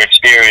and their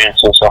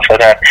experience and stuff like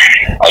that.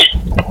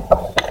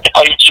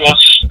 I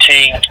just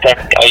think that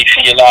I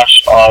see a lot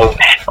of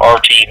our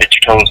team in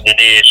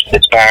 2008, the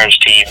Bars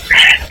team,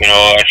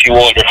 a few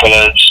older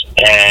fellas,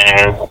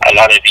 a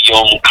lot of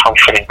young,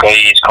 confident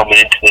guys coming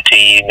into the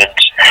team,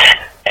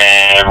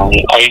 and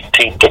I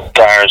think the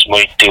Bars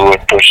might do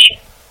it, but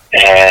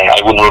I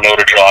wouldn't rule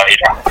out a draw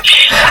either.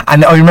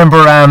 And I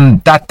remember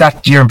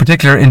that year in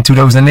particular, in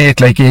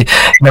 2008, like,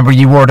 remember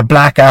you wore the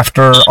black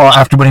after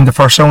winning the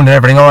first round and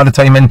everything all the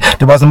time, and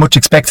there wasn't much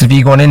expected of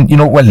you going in.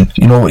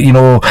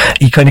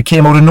 He kind of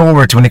came out of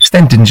nowhere to an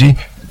extent, didn't he?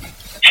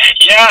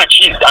 Yeah,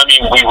 geez, I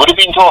mean, we would have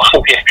been told.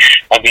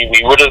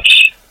 We would have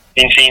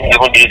been seen as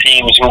one of the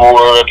teams who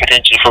were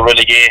potential for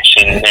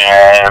relegation.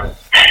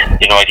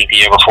 I think the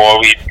year before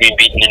we'd been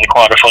beaten in the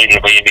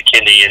quarter-final by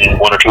McKinley, and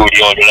one or two of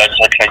the older lads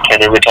had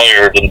kind of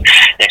retired, and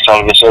next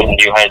all of a sudden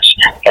you had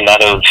a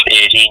lot of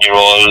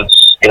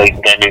 18-year-olds like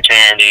Daniel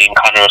Tierney and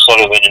Conor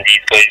O'Sullivan and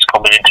these guys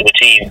coming into the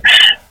team.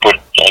 But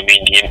I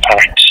mean, the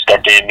impact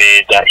that they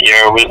made that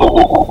year was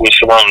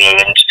phenomenal,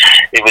 and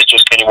it was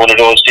just kind of one of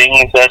those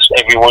things that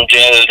everyone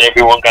gelled,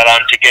 everyone got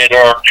on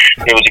together.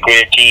 It was a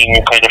great team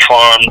kind of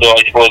formed,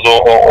 I suppose,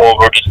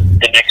 over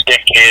the next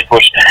decade.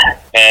 But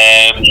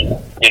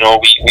we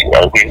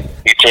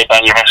played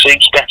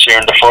Ballinasig that year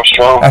in the first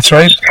round. That's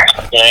right.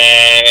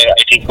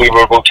 I think we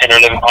were about 10 or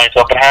 11 points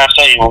up at half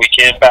time when we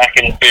came back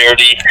and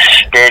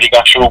barely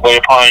got through by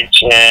a point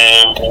in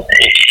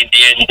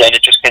the end, and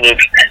it just kind of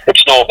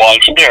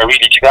snowballed from there,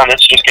 really, to be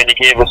honest. Just kind of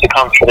gave us the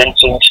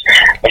confidence, and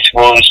I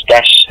suppose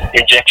that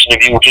injection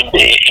of youth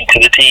into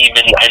the team,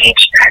 and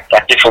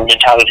that different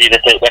mentality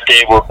that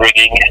they were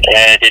bringing.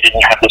 They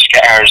didn't have the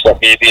scars that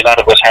maybe a lot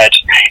of us had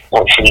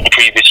from the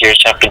previous year's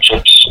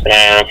championships.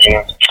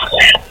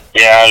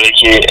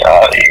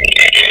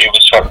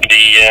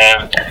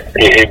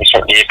 It was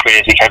certainly a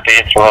crazy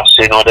campaign for us,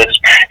 that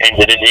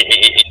ended in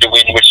the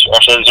win with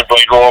ourselves and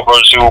Bright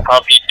Rovers, who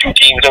probably two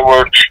teams that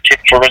were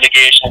tipped for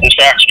relegation at the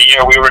start of the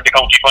year. We were in the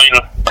county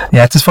final.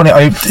 Yeah, it's just funny.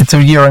 It's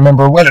a year I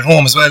remember well at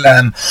home as well.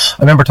 I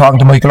remember talking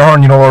to Michael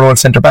Ahern, our old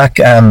centre back,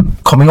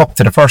 coming up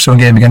to the first round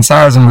game against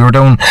SARS, and we were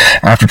down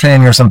after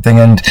training or something,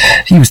 and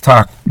he was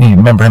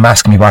remember him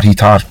asking me what he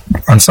thought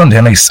on Sunday,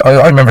 and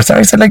I remember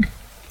I said, like,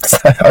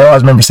 I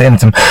always remember saying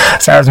to him,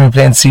 SARS have been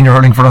playing senior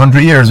hurling for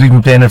 100 years, we've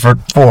been playing it for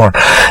 4,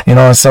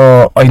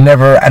 so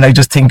I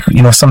just think,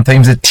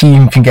 sometimes a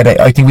team can get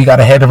I think we got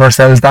ahead of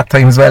ourselves that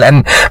time as well,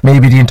 and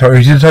maybe the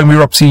entirety of the time we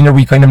were up senior,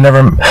 we kind of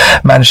never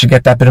managed to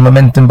get that bit of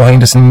momentum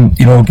behind us and,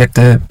 get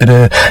the bit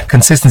of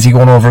consistency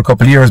going over a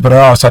couple of years. But I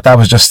also thought that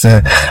was just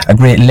a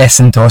great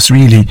lesson to us,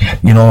 really,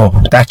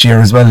 that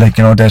year as well, I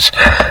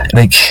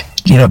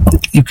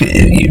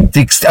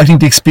think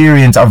the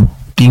experience of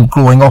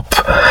growing up,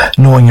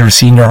 knowing you're a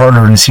senior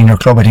hurler in a senior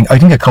club, I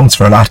think it counts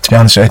for a lot, to be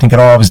honest. I think it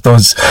always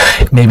does.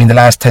 Maybe in the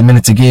last 10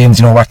 minutes of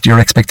games, what your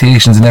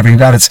expectations and everything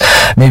like that, it's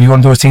maybe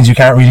one of those things you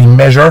can't really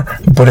measure,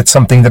 but it's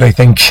something that I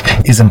think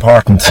is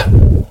important.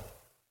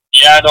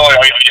 Yeah, no,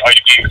 I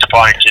agree with the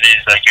point. It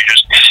is like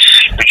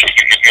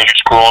you're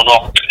just growing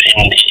up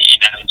in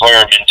that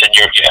environment, and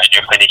you're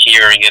kind of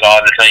hearing it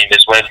all the time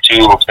as well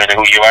too, kind of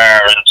who you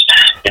are, and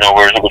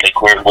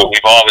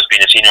we've always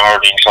been a senior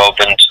hurling club,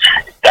 and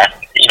that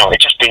it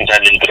just brings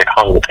that little bit of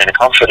kind of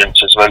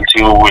confidence as well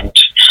too, and.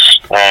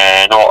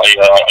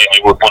 I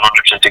would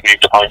 100% agree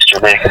with the points you're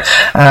making.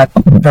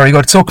 Very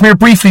good. So come here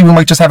briefly, we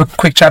might just have a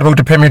quick chat about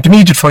the Premier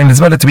Intermediate final as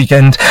well at the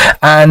weekend,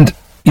 and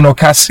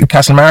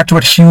Castlemartyr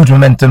with huge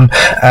momentum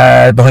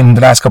behind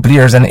the last couple of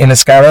years, and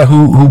Inniscarra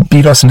who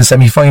beat us in the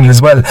semi-final as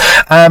well.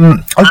 I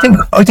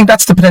think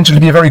that's the potential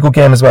to be a very good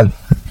game as well.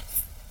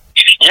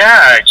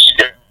 Yeah,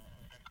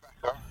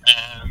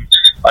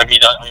 I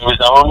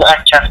was down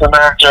at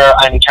Castlemartyr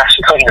and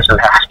Castlecoins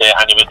last day,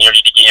 and it was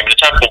nearly the game of the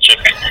championship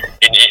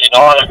in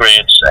all the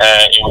grades.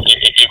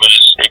 It was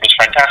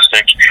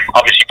fantastic.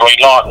 Obviously, Brian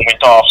Lawton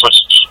went off with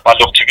what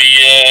looked to be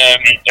a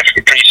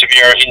pretty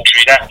severe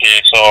injury that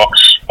day. So,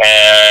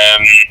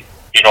 I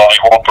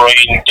hope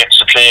Brian gets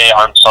to play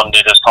on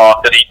Sunday. There's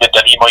talk that he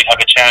might have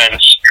a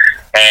chance.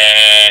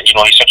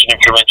 He's such an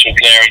influential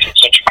player. He's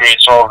such a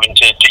great servant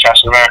to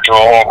Castlemartyr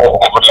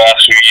over the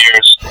last few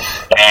years.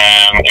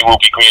 It would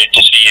be great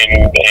to see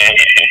him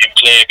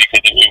play, because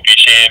it would be a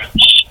shame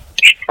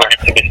for him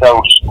to miss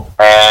out.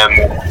 I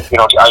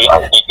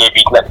think they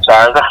beat Leinster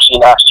actually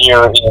last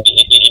year in the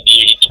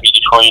intermediate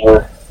final,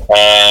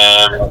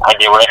 and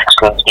they were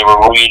excellent. They were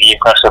really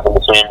impressive in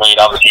the same night.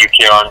 Obviously,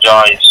 Kieran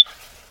Joyce,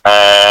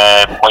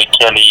 Mike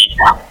Kelly,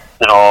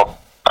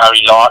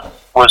 Barry Lott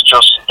was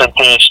just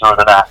sensational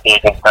in that day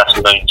against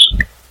Castlecoins.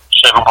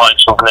 7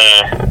 points from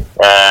play.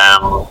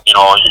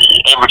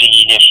 Everything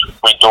he hit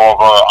went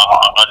over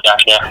on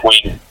that left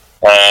wing.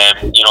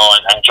 And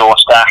Joe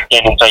Stack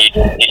then inside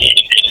in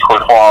full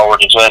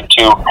forward as well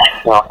too.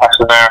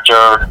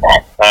 Castlemartyr,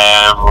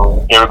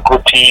 they're a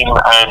good team,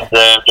 and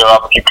they're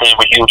obviously playing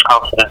with huge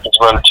confidence as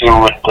well too.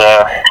 And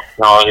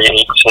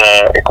it's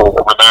a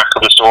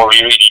remarkable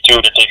story really too,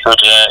 that they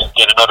could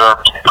get another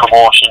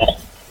promotion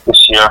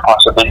this year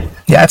possibly.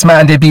 Yeah, it's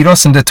man, they beat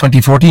us in the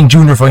 2014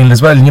 junior final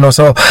as well,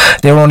 so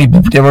they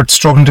were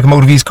struggling to come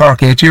out of East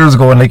Cork 8 years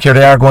ago, and here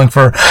they are going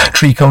for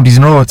 3 counties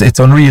in a row. It's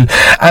unreal.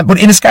 But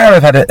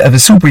Inniscarra have had a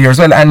super year as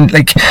well, and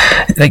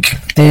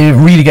they're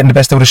really getting the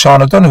best out of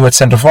Sean O'Donoghue at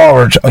centre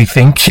forward, I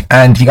think,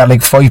 and he got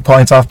 5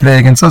 points off play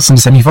against us in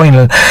the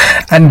semi-final,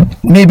 and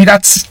maybe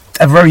that's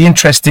a very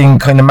interesting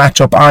kind of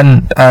matchup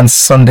on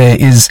Sunday,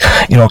 is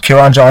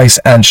Kieran Joyce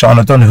and Sean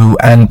O'Donoghue,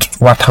 and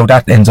how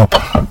that ends up.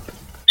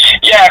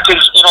 Yeah,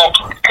 because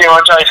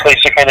Kieran Joyce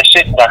likes to kind of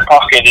sit in that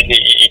pocket in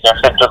that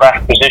centre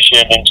back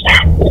position, and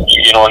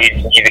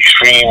he's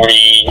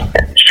extremely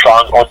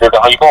strong under the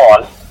high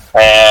ball.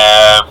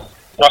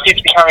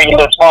 He's carrying a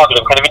little small bit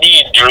of kind of a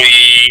knee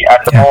injury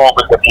at the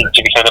moment that seems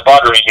to be kind of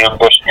bothering him,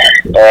 but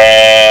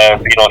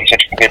he's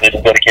such a good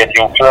and dedicated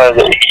young player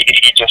that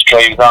he just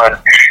drives on.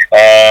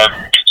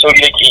 So I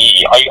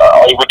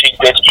would think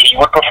that he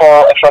would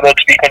prefer a fella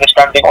to be kind of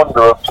standing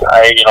under him,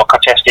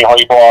 contesting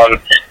high ball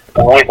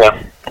with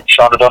him.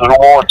 Sean O'Donoghue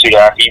won't do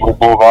that. He would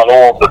move all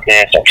over the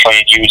place and try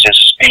and use his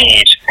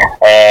speed.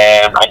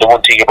 And the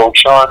one thing about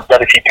Sean is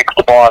that if he picks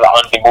the ball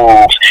on the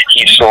move,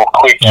 he's so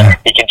quick,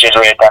 he can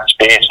generate that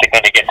space to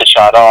kind of get the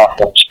shot off.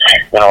 And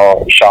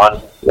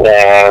Sean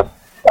has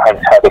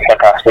had a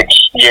fantastic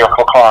year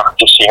for Cork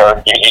this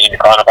year in the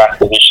cornerback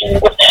position.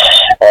 But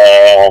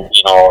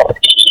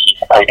he's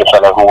the type of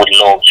fellow who would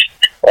love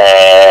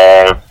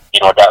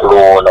that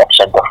role of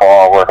centre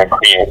forward and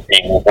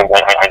creating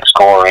and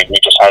scoring. He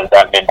just has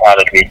that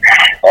mentality,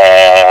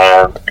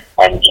 and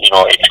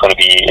it's going to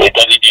be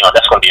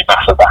that's going to be a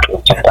massive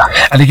battle.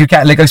 And you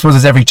can't, I suppose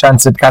there's every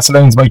chance that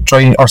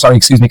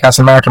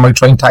Castlemartyr might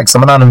try and tag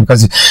someone on him,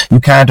 because you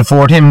can't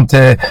afford him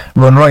to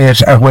run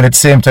riot, while at the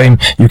same time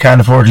you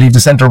can't afford to leave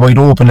the centre wide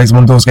open. It's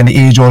one of those kind of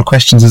age-old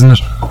questions, isn't it?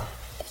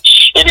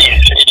 It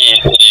is,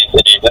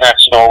 and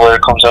that's where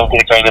it comes down to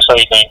the kind of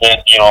sideline.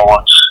 Then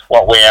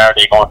what way are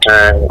they going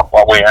to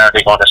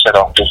set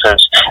up?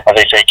 Because as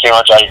I say,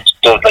 Kieran Joyce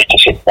does like to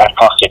sit in that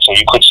pocket, so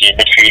you could see a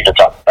midfielder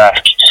drop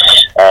back,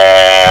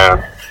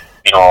 and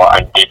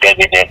they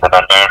designate an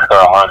marker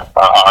on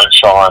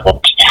Sean,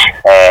 and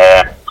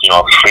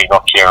freeing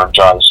up Kieran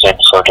Joyce then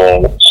to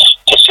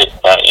sit in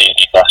that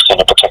kind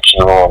of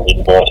protection role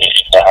in the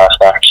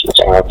half-back, in the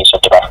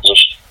centre-back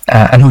position.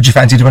 And who do you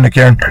fancy to win it,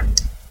 Kieran?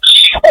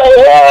 I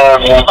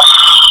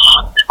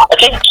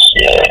think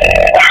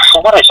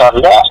from what I saw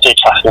last day,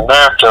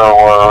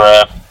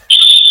 Castlemartyr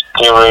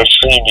they were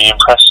extremely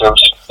impressive.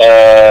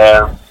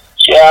 Again,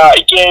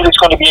 it's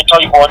going to be a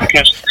tight one,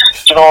 because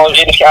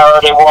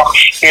Inniscarra, they work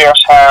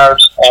fierce hard.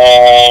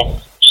 I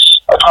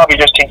probably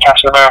just think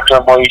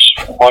Castlemartyr might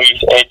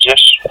edge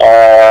it,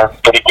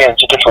 but again,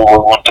 it's a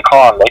difficult one to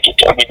call.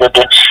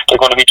 They're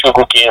going to be 2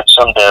 good games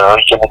Sunday,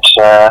 and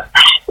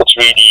it's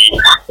really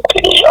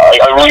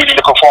I'm really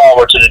looking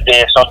forward to the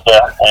day Sunday.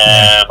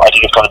 I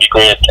think it's going to be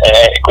great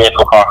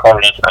for Cork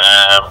Hurling.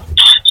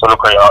 So look,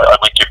 I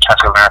might give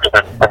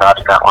Castlemartyr the nod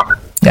in that one.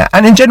 Yeah,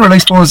 and in general, I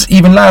suppose,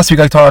 even last week,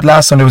 I thought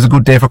last Sunday was a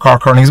good day for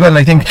Cork Hurling as well, and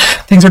I think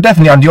things are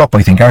definitely on the up,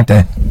 I think, aren't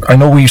they? I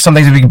know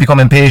sometimes we can become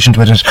impatient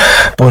with it,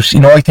 but,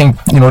 I think,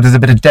 there's a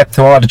bit of depth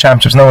to all the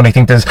championships now, and I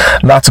think there's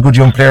lots of good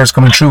young players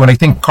coming through, and I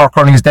think Cork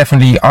Hurling is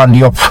definitely on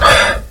the up.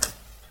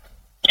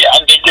 Yeah,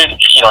 and there's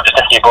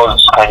definitely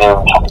buzz kind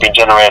of being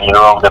generated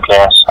around the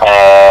place.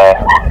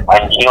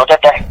 And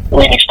that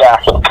really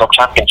starts with the club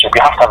championship.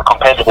 You have to have a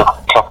competitive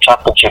club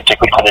championship to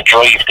kind of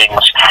drive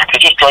things, to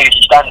just drive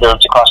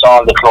standards across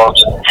all the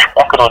clubs.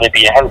 That could only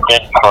be a help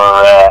in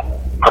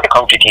for the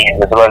county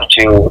teams as well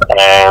too.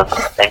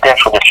 And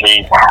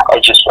definitely, I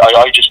just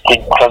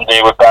think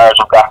Sunday with Bars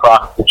and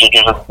Blackrock, it's a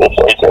kind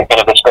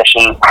of a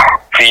special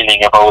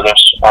feeling about it.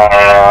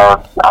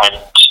 And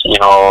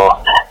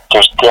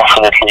there's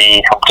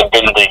definitely something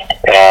building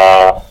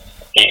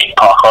in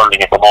Cork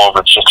Hurling at the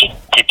moment, just to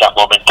keep that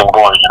momentum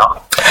going.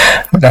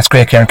 Well, that's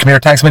great, Kieran. Come here,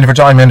 thanks a million for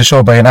joining me on the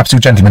show, by an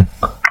absolute gentleman.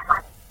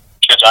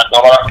 Cheers, man.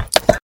 No bother.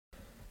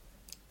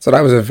 So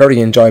that was a very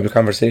enjoyable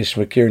conversation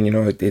with Kieran.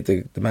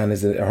 The man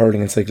is a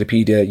hurling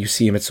encyclopedia. You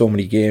see him at so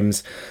many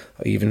games.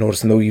 I even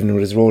noticed now, even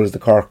with his role as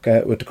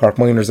with the Cork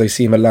Miners, I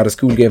see him at a lot of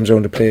school games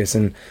around the place,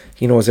 and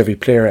he knows every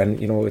player.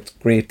 And it's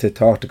great to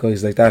talk to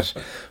guys like that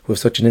who have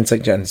such an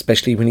insight, and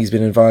especially when he's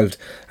been involved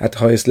at the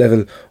highest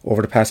level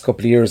over the past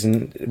couple of years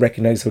and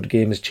recognise how the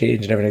game has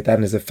changed and everything like that,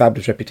 and has a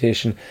fabulous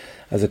reputation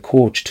as a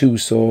coach too.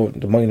 So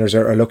the Miners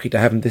are lucky to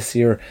have him this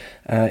year,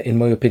 in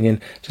my opinion.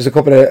 Just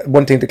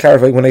one thing to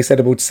clarify: when I said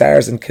about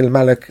SARS and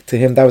Kilmallock to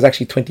him, that was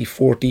actually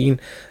 2014,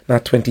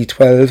 not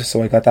 2012.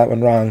 So I got that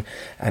one wrong,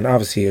 and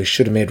obviously I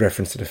should have made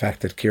reference to the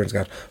fact that Kieran's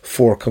got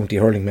 4 county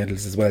hurling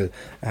medals as well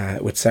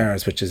with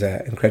SARS, which is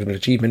an incredible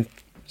achievement,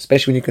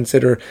 especially when you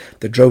consider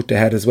the drought they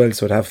had as well.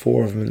 So to have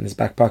 4 of them in his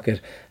back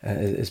pocket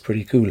is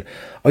pretty cool.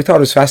 I thought it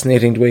was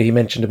fascinating the way he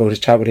mentioned about his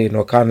chat with Aidan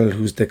O'Connell,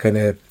 who's the kind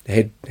of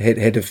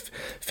head of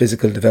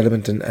physical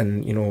development and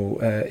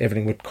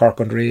everything with Cork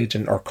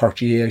Underage or Cork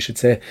GA, I should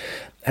say.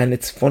 And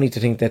it's funny to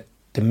think that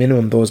the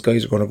minimum those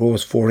guys are going to go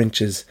is 4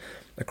 inches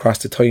across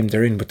the time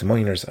they're in with the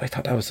Miners. I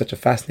thought that was such a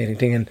fascinating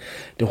thing, and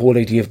the whole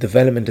idea of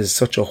development is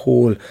such a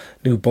whole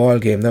new ball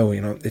game now.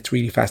 It's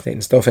really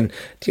fascinating stuff. And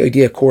the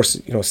idea, of course,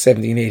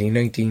 17, 18,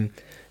 19,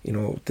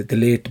 the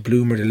late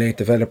bloomer, the late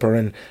developer,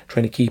 and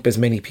trying to keep as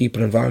many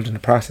people involved in the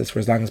process for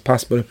as long as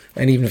possible.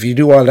 And even if you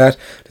do all that,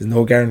 there's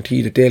no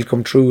guarantee that they'll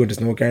come true, and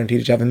there's no guarantee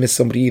that you haven't missed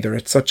somebody either.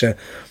 It's such a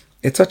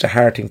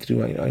hard thing to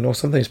do. I know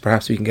sometimes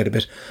perhaps we can get a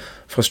bit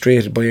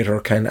frustrated by it or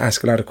can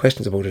ask a lot of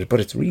questions about it, but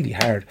it's really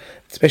hard,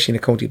 especially in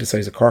a county the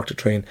size of Cork, to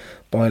try and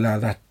boil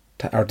all that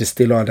or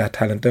distill all that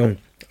talent down,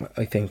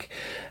 I think.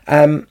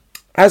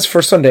 As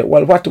for Sunday,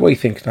 well, what do I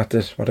think? Not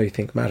that what I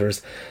think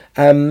matters.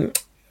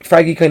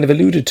 Fraggy kind of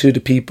alluded to the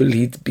people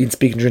he'd been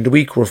speaking during the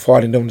week who were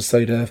falling down the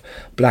side of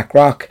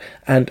Blackrock,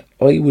 and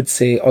I would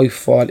say I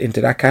fall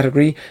into that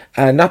category,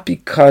 not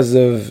because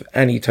of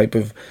any type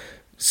of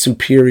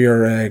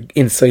superior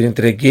insight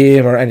into the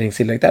game or anything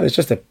silly like that. It's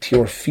just a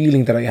pure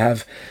feeling that I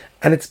have,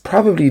 and it's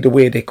probably the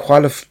way they've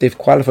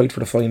qualified for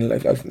the final.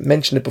 I've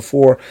mentioned it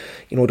before,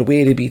 the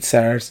way they beat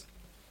SARS,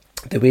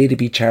 the way they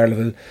beat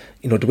Charleville,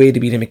 the way they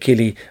beat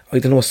McKilly. I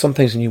don't know,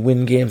 sometimes when you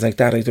win games like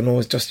that, I don't know,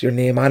 it's just your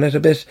name on it a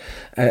bit.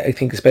 I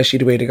think especially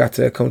the way they got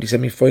to a county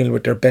semi-final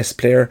with their best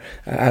player,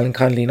 Alan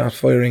Connolly, not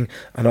firing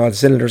on all the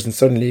cylinders, and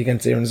suddenly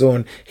against Aaron's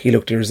Own, he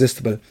looked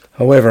irresistible.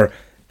 However,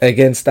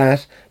 against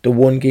that, the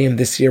one game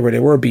this year where they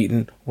were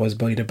beaten was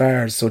by the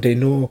Bars, so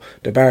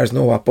the Bars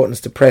know what buttons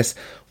to press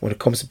when it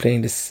comes to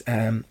playing this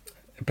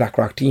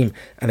Blackrock team.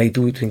 And I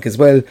do think as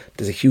well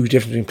there's a huge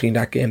difference between playing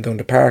that game down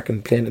the park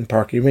and playing in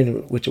Parky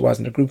Rin, which it was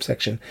in the group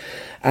section.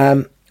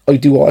 I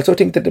do also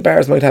think that the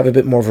Bars might have a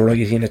bit more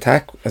variety in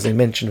attack, as I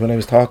mentioned when I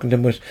was talking to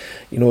him. With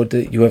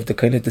you have the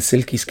kind of the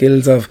silky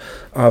skills of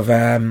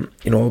Ben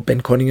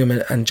Cunningham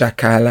and Jack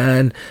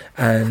Callahan,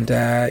 and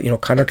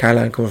Conor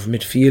Callahan coming from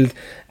midfield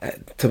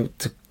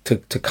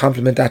to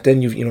complement that.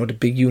 Then you've the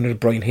big unit of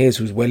Brian Hayes,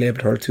 who's well able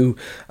to hurl too,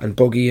 and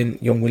Buggy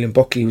and young William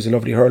Buckley, who's a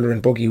lovely hurler,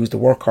 and Buggy, who's the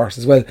workhorse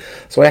as well.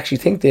 So I actually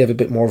think they have a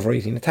bit more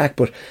variety in attack.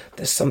 But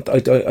there's something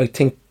I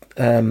think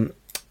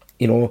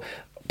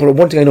But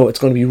one thing I know, it's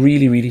going to be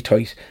really, really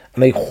tight,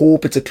 and I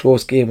hope it's a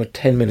close game with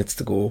 10 minutes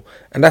to go.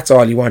 And that's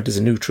all you want as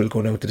a neutral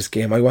going out to this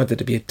game. I want it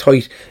to be a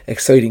tight,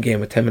 exciting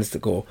game with 10 minutes to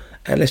go,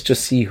 and let's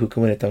just see who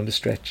can win it down the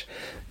stretch.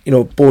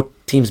 Both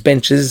teams'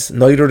 benches,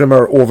 neither of them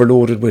are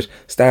overloaded with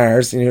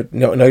stars.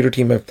 Neither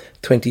team have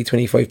 20,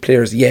 25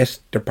 players yet.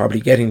 They're probably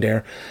getting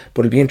there,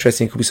 but it'll be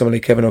interesting. It could be someone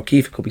like Kevin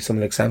O'Keefe, it could be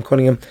someone like Sam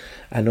Cunningham,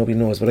 and nobody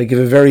knows. But I give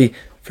a very,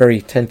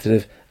 very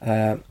tentative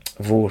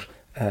vote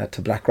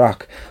to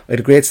Blackrock. I had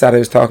a great stat. I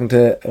was talking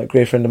to a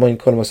great friend of mine,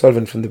 Colin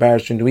O'Sullivan, from the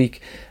Bars during the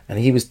week, and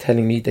he was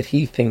telling me that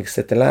he thinks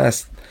that the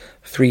last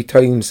 3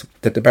 times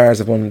that the Bars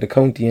have won the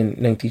county, in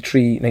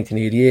 93,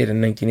 1988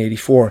 and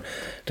 1984,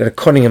 that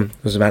Cunningham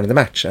was the man of the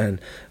match. And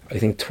I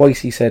think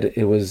twice he said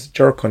it was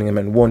Ger Cunningham,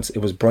 and once it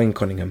was Brian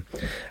Cunningham,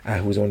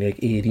 who was only like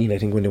 18, I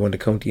think, when they won the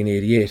county in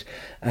 88.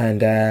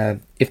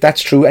 And if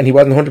that's true, and he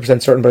wasn't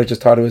 100% certain, but I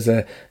just thought it was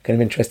a kind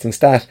of interesting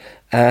stat.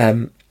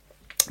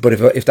 But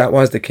if that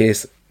was the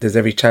case, there's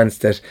every chance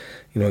that,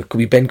 it could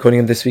be Ben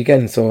Cunningham this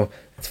weekend. So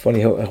it's funny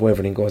how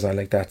everything goes on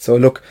like that. So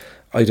look,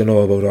 I don't know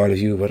about all of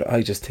you, but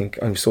I just think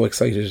I'm so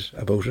excited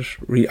about it.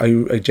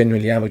 I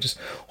genuinely am. I just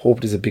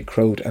hope there's a big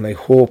crowd, and I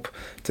hope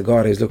to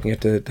God, I was looking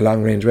at the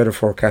long range weather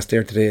forecast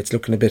there today. It's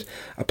looking a bit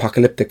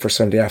apocalyptic for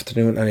Sunday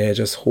afternoon, and I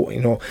just hope,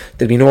 there'll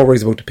be no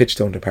worries about the pitch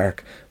down the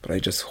park, but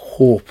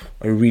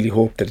I really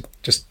hope that it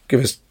just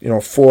give us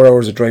 4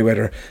 hours of dry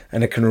weather,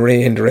 and it can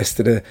rain the rest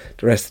of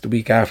the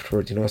week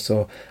afterwards.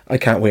 So I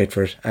can't wait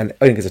for it, and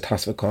I think it's a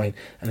toss of a coin,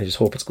 and I just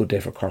hope it's a good day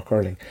for Cork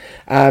hurling.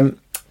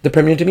 The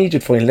Premier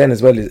Intermediate final then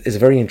as well is a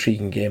very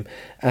intriguing game.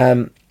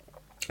 And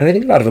I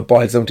think a lot of it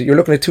boils down to, you're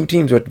looking at two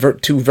teams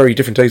with two very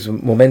different types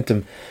of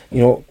momentum.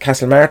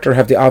 Castlemartyr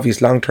have the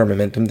obvious long-term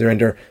momentum. They're in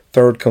their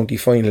third county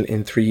final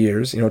in 3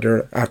 years.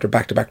 They're after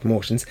back-to-back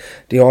promotions.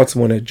 They also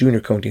won a junior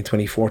county in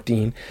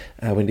 2014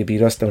 when they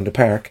beat us down the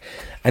park.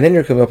 And then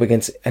you're coming up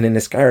against an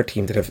Inniscarra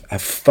team that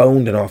have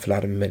found an awful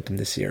lot of momentum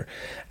this year.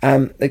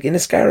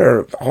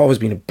 Inniscarra have always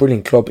been a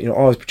brilliant club,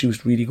 always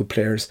produced really good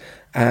players.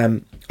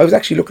 I was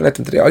actually looking at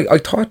them today. I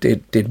thought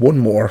they'd won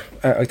more.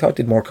 I thought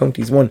they'd more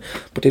counties won,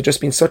 but they've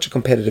just been such a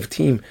competitive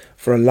team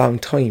for a long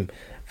time.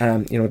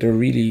 They're a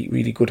really,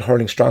 really good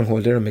hurling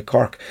stronghold there in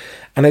McCork.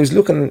 And I was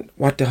looking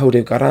how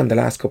they've got on the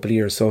last couple of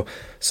years. So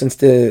since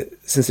the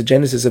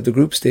genesis of the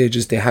group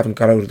stages, they haven't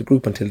got out of the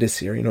group until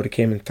this year. They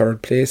came in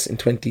third place in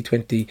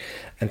 2020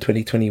 and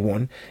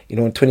 2021. In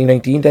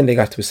 2019, then they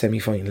got to a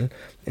semi-final.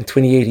 In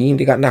 2018,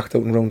 they got knocked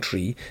out in round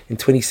 3. In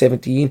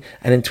 2017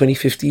 and in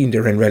 2015, they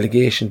were in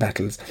relegation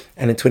battles.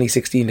 And in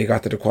 2016, they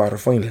got to the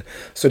quarter-final.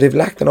 So they've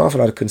lacked an awful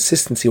lot of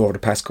consistency over the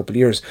past couple of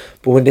years.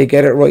 But when they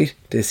get it right,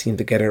 they seem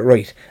to get it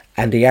right.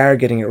 And they are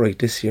getting it right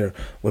this year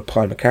with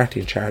Paul McCarthy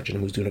in charge,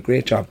 and who's doing a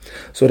great job.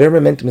 So their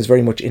momentum is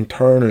very much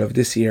internal of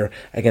this year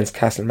against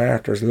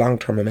Castlemartyr's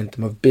long-term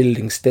momentum of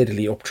building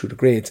steadily up through the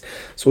grades.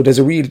 So there's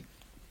a real,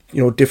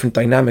 different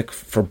dynamic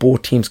for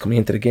both teams coming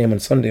into the game on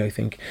Sunday, I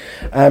think.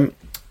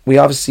 We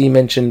obviously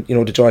mentioned,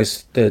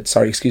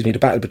 the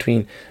battle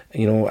between,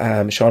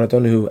 Sean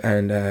O'Donoghue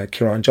and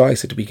Kieran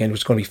Joyce at the weekend,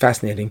 which is going to be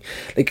fascinating.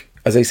 Like,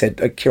 as I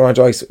said, Kieran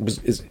Joyce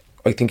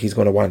I think he's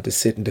going to want to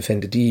sit and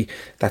defend the D.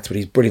 That's what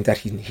he's brilliant at.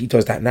 He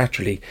does that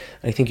naturally.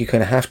 And I think you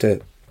kind of have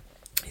to.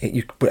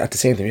 But at the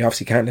same time, you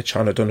obviously can't let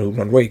Sean O'Donoghue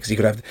run away, because he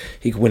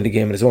could win the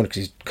game on his own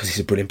because he's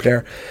a brilliant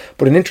player.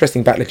 But an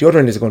interesting battle at the other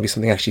end is going to be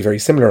something actually very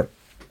similar.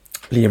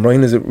 Liam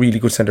Ryan is a really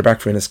good centre back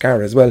for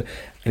Inniscarra as well,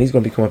 and he's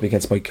going to be coming up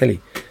against Mike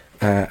Kelly.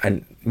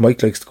 And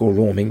Mike likes to go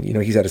roaming.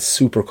 He's had a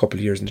super couple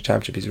of years in the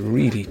championship. He's a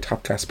really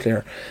top class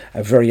player,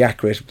 very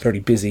accurate, very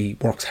busy,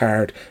 works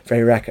hard,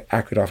 very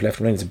accurate off left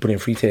and right. He's a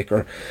brilliant free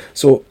taker.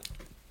 So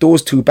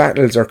those two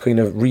battles are kind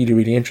of really,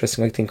 really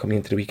interesting, I think, coming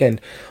into the weekend.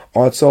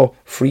 Also,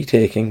 free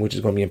taking, which is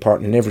going to be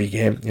important in every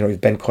game.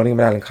 You've Ben Cunningham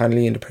and Alan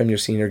Connolly in the Premier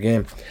Senior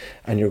game,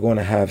 and you're going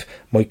to have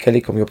Mike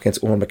Kelly coming up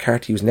against Owen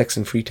McCarthy, who's next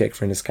in free take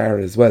for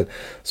Inniscarra as well.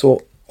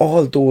 So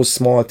all those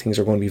small things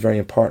are going to be very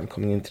important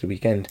coming into the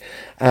weekend.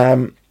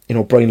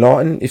 Brian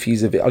Lawton, if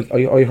he's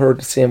I heard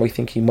the same, I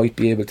think he might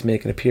be able to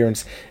make an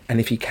appearance, and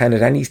if he can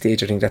at any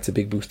stage, I think that's a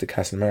big boost to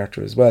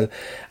Castlemartyr as well.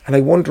 And I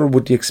wonder,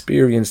 would the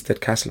experience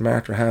that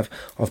Castlemartyr have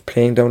of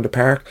playing down the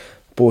park,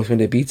 both when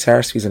they beat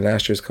Sarsfields in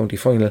last year's county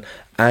final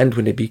and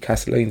when they beat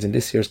Castle Lyons in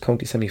this year's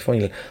county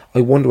semi-final,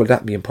 I wonder will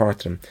that be important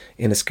to them.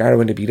 Inniscarra,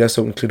 when they beat us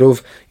out in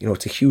Clodove,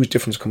 it's a huge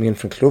difference coming in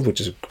from Clodove,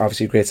 which is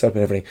obviously a great setup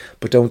and everything,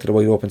 but down to the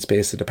wide open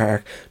space of the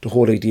park, the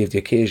whole idea of the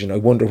occasion. I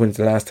wonder when's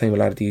the last time a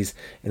lot of these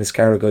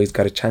Inniscarra guys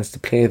got a chance to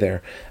play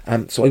there.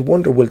 So I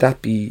wonder, will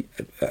that be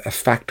a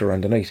factor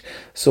on the night?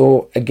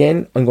 So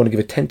again, I'm going to give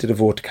a tentative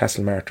vote to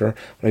Castlemartyr,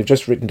 but I've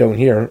just written down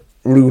here,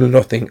 rule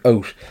nothing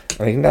out.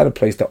 And I think that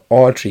applies to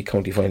all three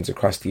county finals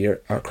across the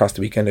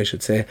weekend, I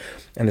should say.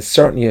 And it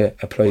certainly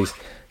applies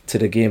to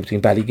the game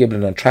between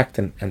Ballygiblin and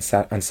Tracton on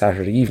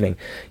Saturday evening.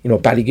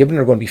 Ballygiblin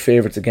are going to be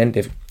favourites again.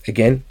 They've,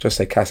 just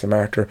like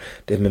Castlemartyr,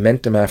 they have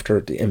momentum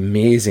after the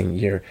amazing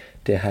year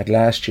they had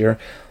last year.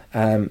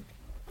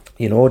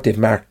 They've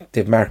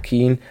Mark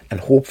Keane, and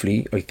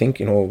hopefully, I think,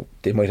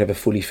 they might have a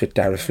fully fit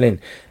Dara Flynn.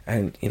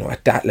 And,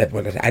 at that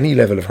level, at any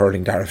level of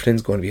hurling, Dara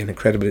Flynn's going to be an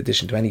incredible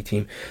addition to any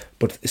team,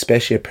 but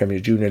especially at Premier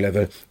Junior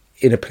level,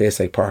 in a place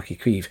like Páirc Uí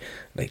Chaoimh,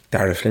 like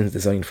Dara Flynn's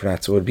designed for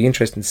that. So it'll be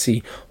interesting to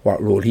see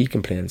what role he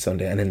can play on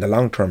Sunday. And in the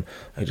long term,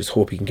 I just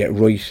hope he can get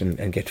right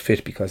and get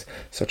fit, because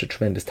such a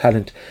tremendous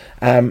talent.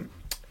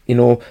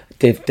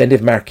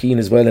 They've Mark Keane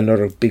as well,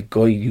 another big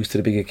guy used to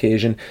the big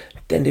occasion.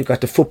 Then they've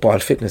got the football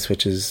fitness,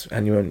 which is,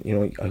 and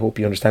I hope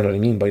you understand what I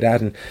mean by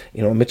that. And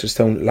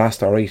Mitchelstown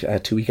lost all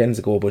right 2 weekends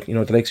ago, but the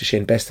likes of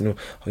Shane Beston,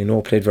 who I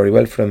know played very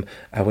well for them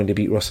when they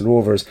beat Russell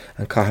Rovers,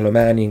 and Cathal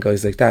O'Mahony and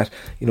guys like that.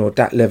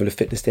 That level of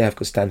fitness they have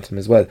could stand to them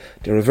as well.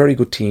 They're a very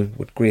good team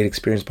with great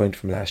experience point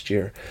from last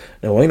year.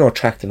 Now I know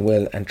Tracton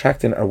well, and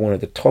Tracton are one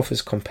of the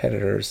toughest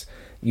competitors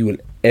you will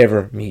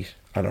ever meet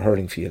on a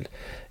hurling field.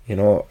 You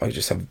know, I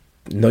just have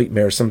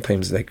nightmares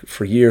sometimes. Like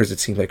for years, it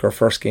seemed like our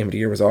first game of the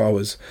year was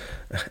always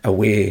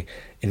away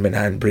in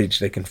Manan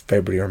Bridge, like in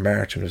February or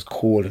March, when it was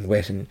cold and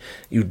wet, and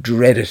you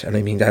dread it. And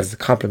I mean that is the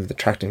compliment to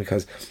Tracton,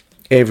 because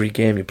every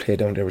game you play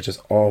down there was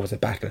just always a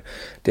battle.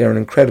 They're an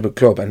incredible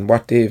club, and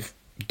what they've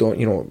done,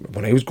 you know,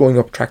 when I was growing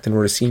up, Tracton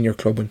were a senior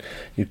club, and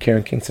you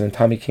Kieran Kingston and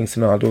Tommy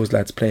Kingston, all those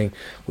lads playing,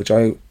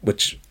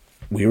 which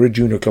we were a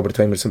junior club at the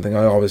time. It's something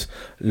I always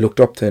looked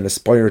up to and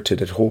aspired to,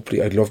 that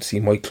hopefully I'd love to see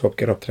my club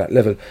get up to that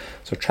level.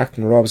 So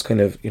Tracton were always kind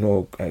of, you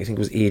know, I think it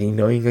was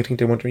 89, I think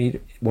they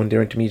won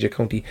their intermediate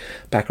county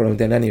back around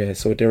then anyway.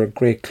 So they're a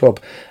great club.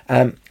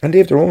 And they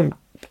have their own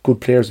good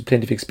players with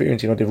plenty of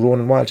experience. You know, they've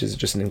Ronan Walsh is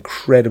just an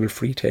incredible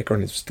free taker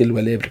and is still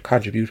well able to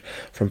contribute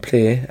from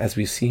play, as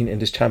we've seen in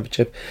this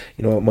championship.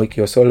 You know, Mikey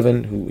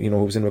O'Sullivan, who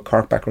was in with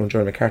Cork back around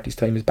Jerry McCarthy's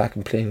time, is back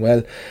and playing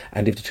well.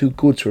 And they've the two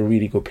Goods, who are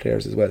really good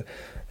players as well.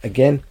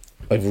 Again,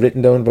 I've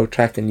written down about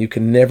Tracton, you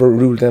can never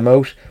rule them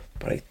out,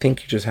 but I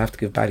think you just have to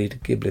give Paddy to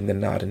Giblin the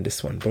nod in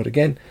this one. But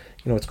again,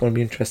 you know, it's going to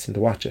be interesting to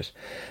watch it.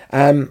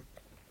 And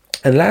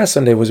last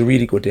Sunday was a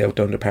really good day out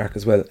down the park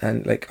as well.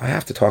 And like, I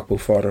have to talk about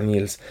Father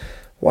O'Neill's.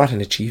 What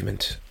an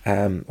achievement.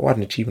 What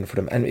an achievement for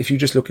them. And if you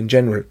just look in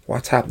general,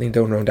 what's happening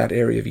down around that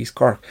area of East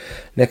Cork,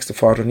 next to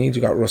Father O'Neill's,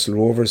 you got Russell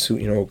Rovers, who,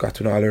 you know, got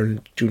to an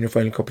All-Ireland junior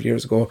final a couple of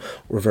years ago.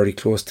 We're very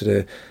close to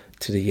the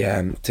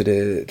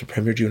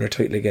Premier Junior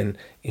title again.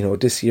 You know,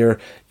 this year,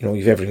 you know,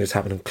 you've everything that's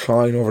happened in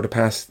Clyne over the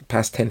past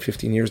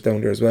 10-15 years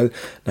down there as well,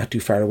 not too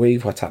far away.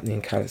 What's happening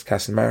in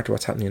Castlemartyr,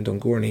 what's happening in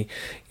Dungourney,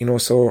 you know,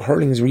 so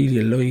hurling is really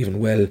alive and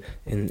well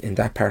in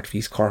that part of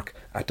East Cork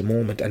at the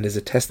moment, and is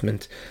a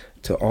testament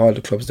to all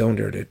the clubs down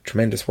there, the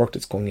tremendous work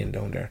that's going in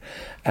down there.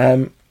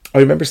 I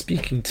remember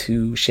speaking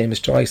to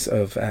Seamus Joyce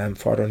of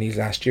Father O'Neill's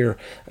last year.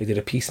 I did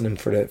a piece on him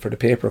for the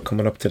paper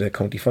coming up to the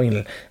county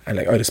final, and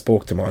like, I'd have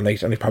spoke to him all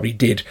night, and I probably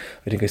did.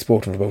 I think I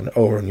spoke to him for about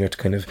an hour, and you had to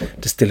kind of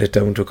distill it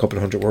down to a couple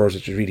of hundred words,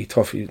 which was really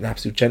tough. He's an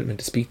absolute gentleman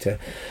to speak to,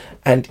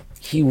 and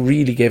he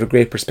really gave a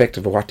great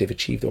perspective of what they've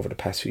achieved over the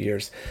past few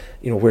years.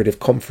 You know, where they've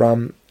come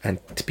from and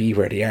to be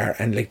where they are,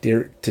 and like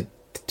they're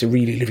to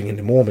really living in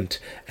the moment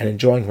and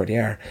enjoying where they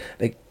are.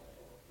 Like,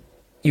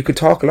 you could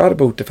talk a lot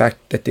about the fact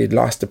that they'd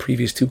lost the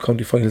previous two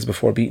county finals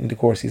before beating the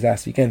Corsies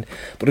last weekend,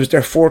 but it was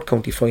their fourth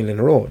county final in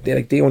a row.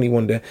 They only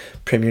won the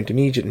Premier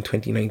Intermediate in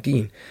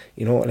 2019,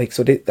 you know, like,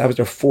 so that was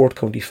their fourth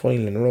county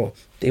final in a row.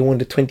 They won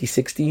the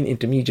 2016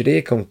 Intermediate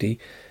A county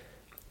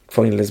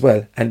final as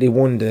well, and they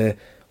won the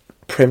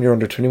Premier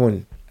Under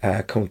 21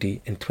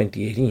 county in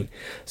 2018.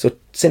 So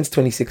since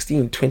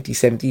 2016,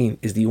 2017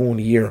 is the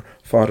only year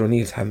Father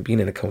O'Neill's haven't been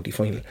in a county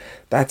final.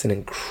 That's an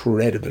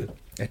incredible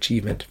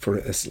achievement for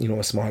a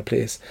small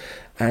place.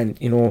 And,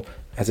 you know,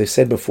 as I've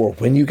said before,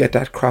 when you get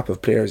that crop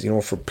of players, you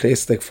know, for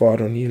places like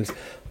Father O'Neill's,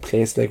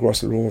 places like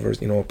Russell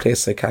Rovers, you know,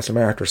 places like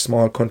Castlemartyr,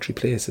 small country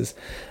places,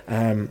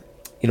 you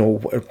know,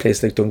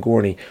 places like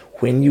Dungourney,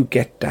 when you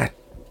get that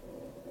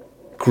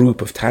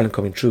group of talent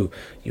coming through,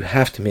 you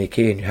have to make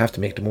hay and you have to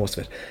make the most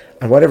of it.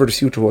 And whatever the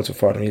future holds for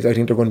Father O'Neill's, I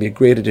think they're going to be a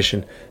great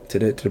addition to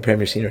the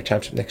Premier Senior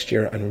Championship next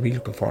year, and I'm really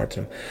looking forward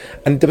to them.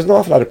 And there was an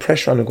awful lot of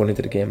pressure on them going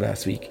into the game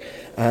last week,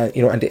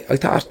 you know, and I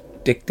thought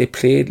they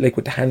played like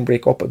with the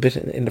handbrake up a bit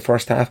in the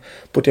first half,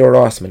 but they were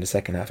awesome in the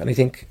second half. And I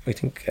think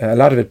a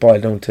lot of it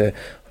boiled down to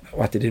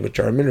what they did with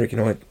Jeremy Millerick. You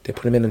know, they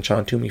put him in and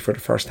Sean Toomey for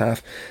the first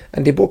half,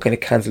 and they both kind of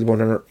cancelled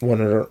one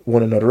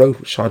another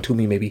out. Sean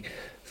Toomey maybe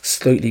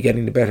slightly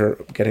getting better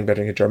at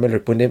Jeremy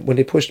Millerick. When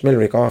they pushed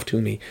Millerick off to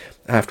me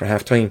after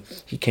half time,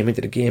 he came into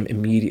the game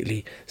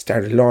immediately,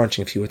 started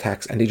launching a few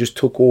attacks, and they just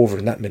took over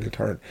in that middle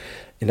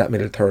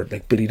third.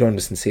 Like, Billy Dunn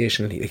was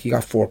sensational. He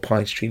got 4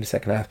 points, 3 in the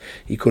second half.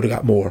 He could have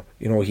got more.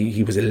 You know,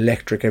 he was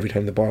electric every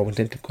time the ball went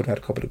in. Could have had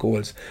a couple of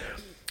goals.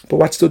 But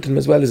what stood to them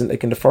as well is,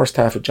 like, in the first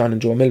half, John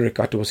and Joe Millerick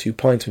got those few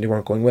points when they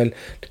weren't going well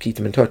to keep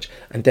them in touch,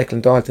 and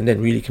Declan Dalton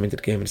then really came into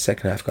the game in the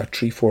second half, got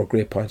 3-4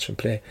 great points from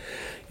play.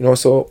 You know,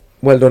 so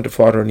well done to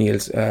Father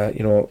O'Neill's.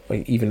 You know,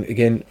 I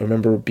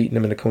remember beating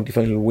them in the county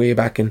final way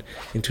back in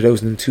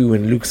 2002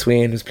 when Luke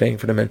Swain was playing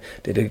for them, and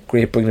they did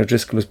great. Brian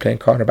O'Driscoll was playing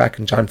cornerback,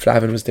 and John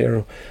Flavin was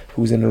there,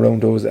 who was in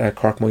around those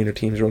Cork minor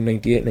teams around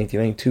 98,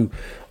 99 too.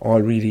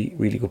 All really,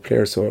 really good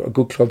players. So a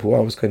good club who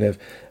always kind of,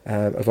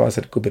 I've always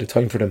had a good bit of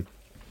time for them.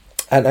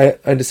 And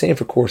I'm the same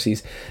for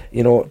Corsies.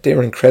 You know, they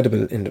were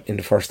incredible in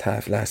the first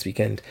half last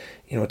weekend.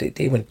 You know,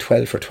 they went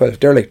 12 for 12.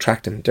 They're like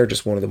Tracton. They're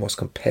just one of the most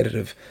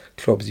competitive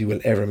clubs you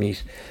will ever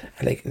meet.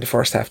 And like in the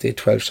first half, they had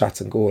 12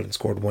 shots on goal and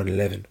scored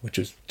 111, which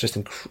was just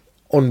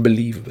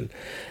unbelievable.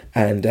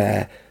 And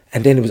then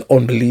it was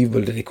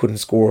unbelievable that they couldn't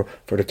score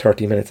for the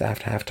 30 minutes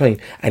after half time.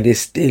 And they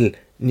still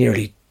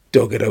nearly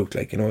dug it out.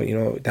 Like,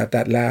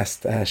 that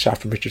last shot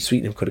from Richard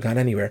Sweetenham could have gone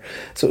anywhere.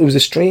 So it was a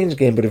strange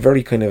game, but a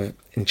very kind of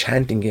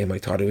enchanting game. I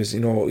thought it was,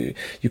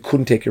 you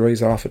couldn't take your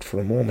eyes off it for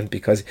a moment,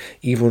 because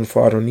even when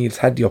Father O'Neill's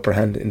had the upper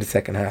hand in the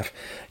second half,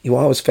 you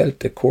always felt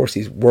that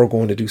Coursies were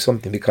going to do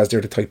something, because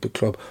they're the type of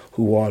club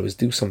who always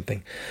do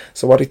something.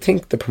 So what I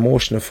think the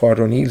promotion of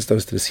Father O'Neill's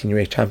does to the Senior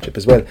A Championship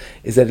as well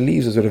is that it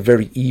leaves us with a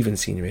very even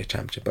Senior A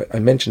Championship. I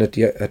mentioned at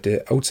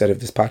the outset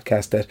of this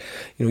podcast that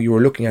you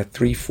were looking at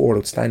 3-4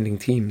 outstanding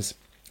teams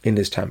in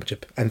this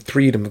championship, and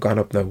 3 of them have gone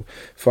up now.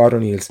 Father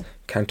O'Neill's,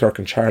 Kanturk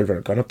and Charleville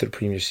have gone up to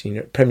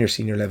the Premier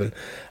Senior level,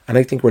 and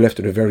I think we're left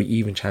with a very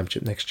even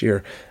championship next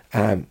year,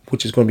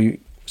 which is going to be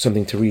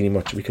something to really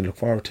much we can look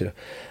forward to.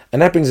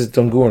 And that brings us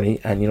to Dungourney,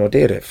 and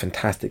they had a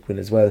fantastic win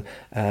as well.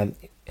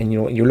 And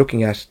you're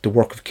looking at the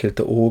work of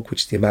Kilta Oak,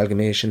 which is the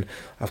amalgamation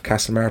of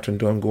Castlemartin and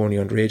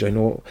Dungourney underage. I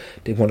know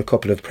they've won a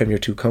couple of Premier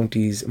 2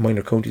 counties,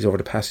 minor counties over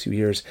the past few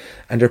years,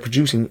 and they're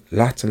producing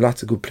lots and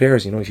lots of good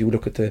players. If you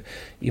look at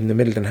even the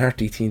Middleton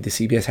Harty team, the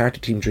CBS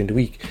Harty team during the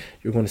week,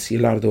 you're going to see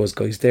a lot of those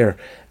guys there.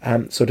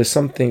 So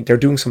they're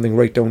doing something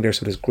right down there,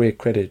 so there's great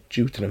credit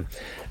due to them.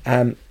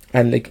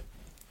 And like,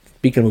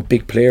 speaking about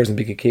big players and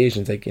big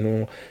occasions, like,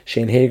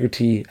 Shane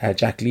Hagerty,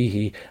 Jack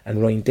Leahy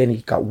and Ryan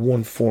Denny got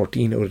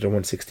 114 out of their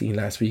 116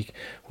 last week,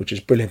 which is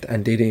brilliant.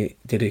 And they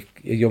did a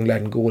young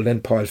lad in goal then,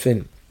 Paul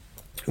Finn,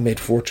 who made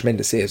 4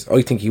 tremendous saves.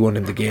 I think he won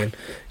him the game,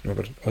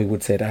 but I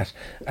would say that.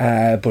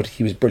 But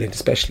he was brilliant,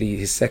 especially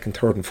his second,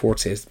 third and fourth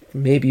saves,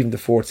 maybe even the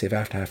fourth save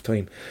after half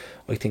time.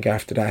 I think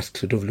after that,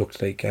 Clodove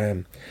looked like,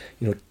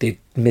 they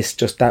missed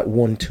just that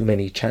one too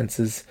many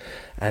chances.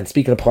 And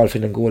speaking of Paul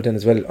Finn and goal then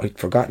as well, I'd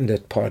forgotten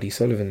that Paddy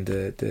Sullivan,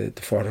 the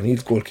Father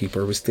O'Neill's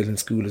goalkeeper, was still in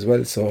school as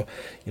well. So,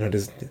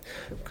 there's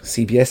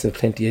CBS have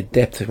plenty of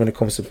depth when it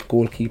comes to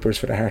goalkeepers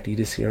for the Harty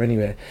this year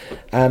anyway.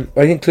 I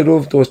think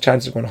Clodove, those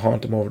chances are going to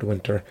haunt them over the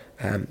winter.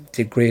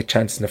 They had great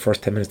chances in the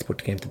first 10 minutes to put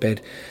the game to bed.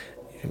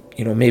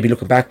 Maybe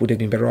looking back, would they have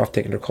been better off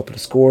taking their couple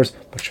of scores?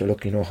 But sure,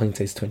 look,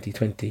 hindsight's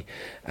 2020.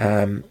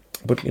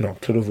 But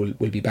Clodove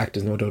will be back,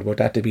 there's no doubt about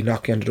that. They'll be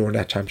knocking on the door in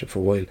that championship for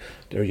a while.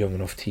 They're a young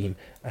enough team.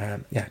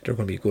 They're going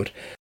to be good.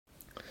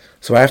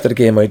 So after the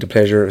game, I had the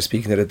pleasure of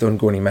speaking to the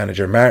Dungourney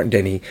manager, Martin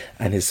Denny,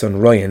 and his son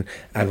Ryan.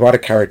 And what a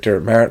character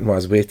Martin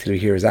was. Wait till you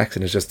hear his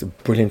accent. It's just a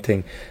brilliant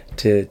thing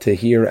to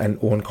hear. And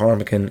Owen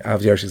Cormacan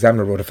of the Irish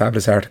Examiner wrote a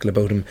fabulous article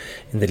about him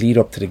in the lead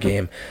up to the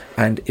game,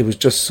 and it was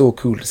just so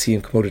cool to see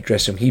him come out of the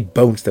dressing room. He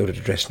bounced out of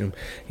the dressing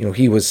room.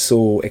 He was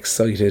so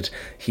excited.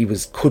 He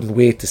couldn't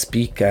wait to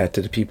speak to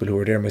the people who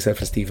were there. Myself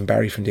and Stephen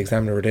Barry from the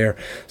Examiner were there,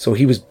 so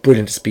he was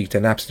brilliant to speak to,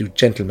 an absolute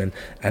gentleman,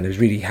 and I was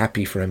really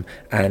happy for him.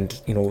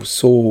 And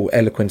so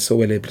eloquent, so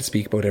well able to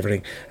speak about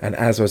everything, and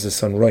as was his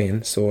son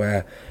Ryan.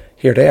 So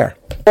here they are.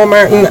 Oh,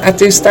 Martin, at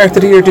the start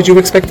of the year, did you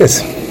expect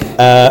this?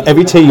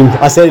 Every team,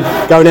 I said,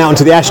 going out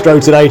into the Astro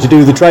today to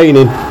do the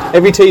training,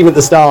 every team at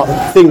the start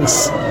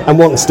thinks and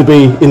wants to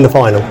be in the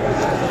final.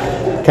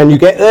 Can you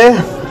get there?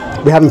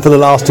 We haven't for the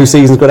last 2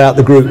 seasons got out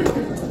the group,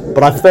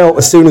 but I felt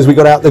as soon as we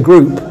got out the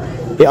group,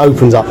 it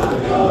opens up.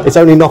 It's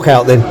only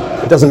knockout then,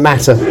 it doesn't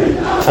matter.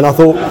 And I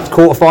thought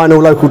quarter-final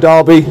local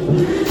derby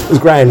was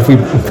grand if we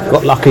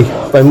got lucky,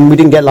 but we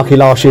didn't get lucky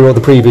last year or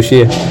the previous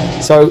year.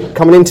 So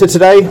coming into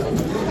today,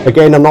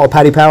 again, I'm not a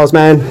Paddy Powers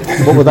man.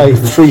 What were they,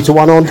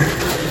 3-1 on?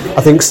 I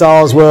think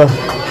SARS were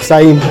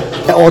same,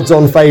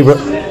 odds-on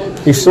favourite.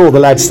 You saw the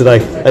lads today,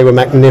 they were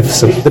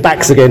magnificent. The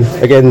backs again,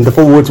 the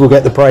forwards will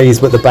get the praise,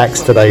 but the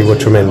backs today were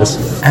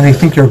tremendous. And I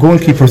think your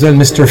goalkeeper as well,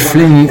 Mr.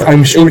 Flynn,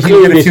 I'm sure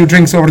he'll get a few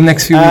drinks over the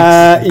next few weeks.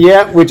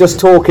 Yeah, we're just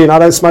talking. I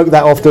don't smoke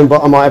that often,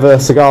 but I might have a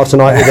cigar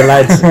tonight with the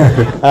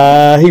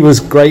lads. He was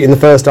great in the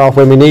first half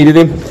when we needed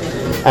him.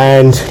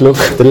 And look,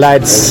 the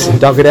lads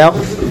dug it out.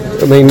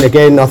 I mean,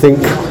 again, I think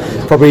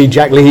probably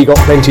Jack Leahy got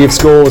plenty of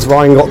scores,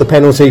 Ryan got the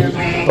penalty,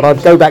 but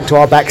I'd go back to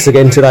our backs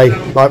again today.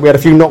 Like, we had a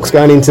few knocks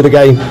going into the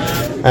game,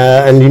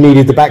 and you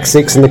needed the back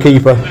six and the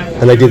keeper,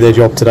 and they did their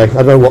job today.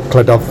 I don't know what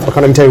Clodove, I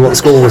can't even tell you what the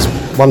score was.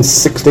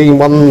 116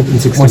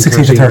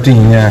 to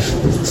 13, yeah.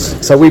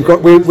 So we've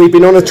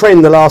been on a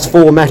trend the last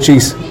 4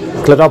 matches.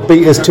 Clodove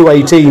beat us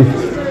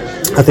 2-18.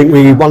 I think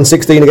we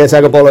 116 against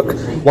Agabollock,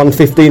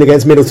 115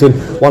 against Middleton,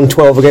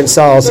 112 against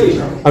SARS,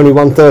 only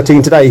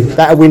 113 today.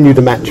 That'll win you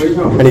the match,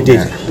 and it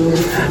did.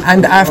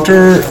 And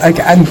after,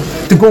 and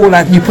the goal,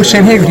 you put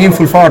Shane Hagerty in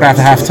full forward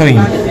after half time,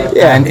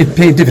 and it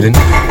paid dividend.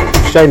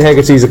 Shane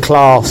Hagerty's a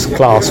class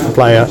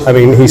player. I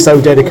mean, he's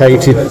so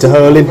dedicated to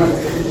hurling.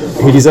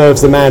 He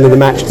deserves the man of the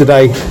match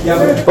today.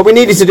 But we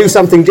needed to do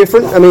something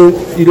different. I mean,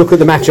 you look at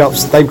the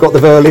matchups, they've got the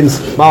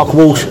Verlins, Mark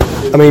Walsh.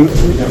 I mean,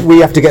 we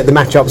have to get the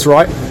matchups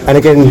right. And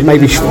again,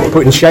 maybe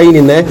putting Shane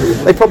in there.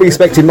 They probably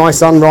expected my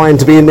son Ryan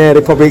to be in there.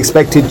 They probably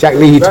expected Jack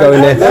Leahy to go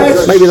in there.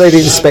 Maybe they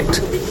didn't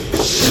expect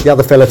the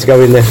other fella to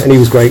go in there. And he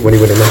was great when he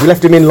went in there. We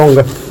left him in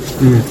longer.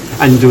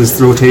 And there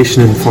was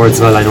rotation in forwards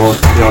as well. I know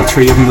all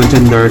 3 of them went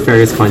in there at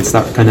various points.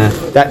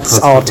 That's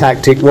our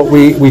tactic. What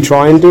we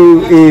try and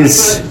do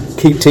is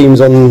keep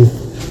teams on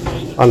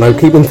I know,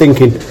 keep them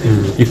thinking.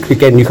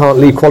 You can't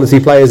leave quality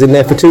players in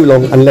there for too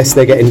long unless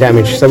they're getting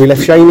damaged. So we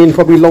left Shane in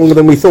probably longer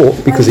than we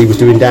thought because he was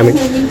doing damage.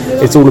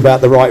 It's all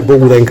about the right ball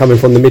then coming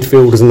from the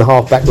midfielders and the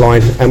half-back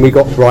line, and we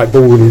got the right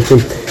ball.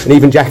 And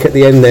even Jack at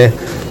the end there,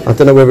 I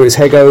don't know whether it was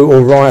Hego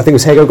or Ryan, I think it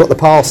was Hego got the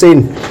pass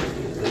in,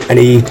 and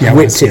he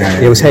whipped it.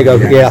 It was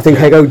Hego. Yeah, I think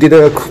Hego did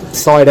a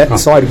side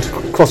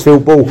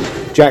crossfield ball.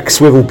 Jack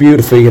swiveled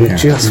beautifully and it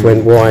just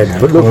went wide.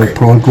 But look,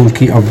 poor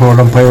goalkeeper, poor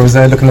umpire was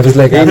looking at his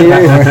leg.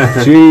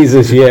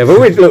 Jesus, yeah.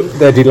 But look,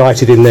 they're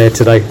delighted in there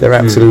today. They're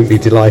absolutely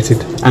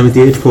delighted. And with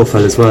the age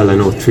profile as well, I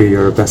know 3 of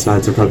your best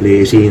lads are probably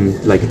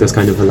 18. Like, there's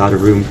kind of a lot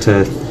of room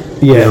to.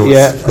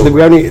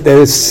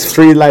 There's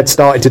 3 lads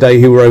started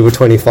today who were over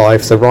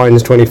 25. So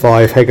Ryan's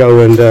 25,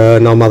 Hego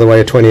and Noel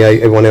Motherway are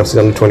 28. Everyone else is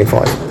under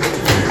 25.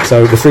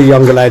 So the 3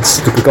 younger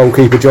lads, the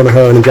goalkeeper John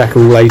Ahern and Jack, are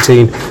all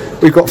 18.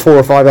 We've got 4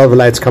 or 5 other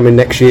lads coming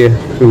next year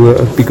who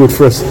will be good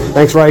for us.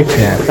 Thanks, Ray.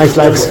 Yeah. Thanks,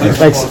 lads.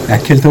 Thanks.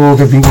 Kilto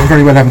have been going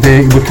very well, haven't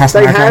they? With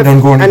They have.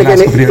 And again,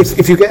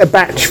 if you get a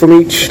batch from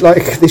each,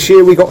 like this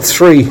year we got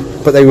 3,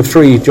 but they were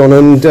 3. John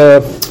and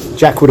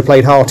Jack would have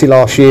played Hearty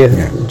last year.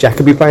 Yeah. Jack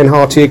could be playing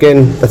Hearty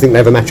again. I think they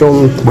have a match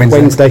on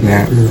Wednesday.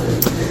 Yeah.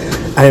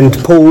 And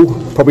Paul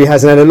probably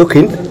hasn't had a look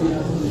in.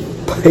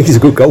 He's a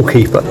good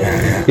goalkeeper.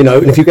 You know,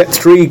 and if you get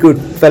 3 good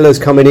fellas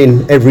coming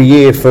in every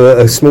year for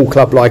a small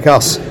club like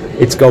us,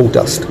 it's gold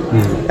dust.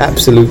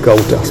 Absolute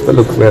gold dust. But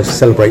look, we're going to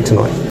celebrate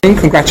tonight.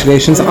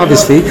 Congratulations,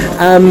 obviously.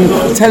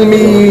 Tell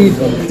me,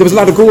 there was a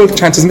lot of goal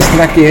chances missed in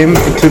that game,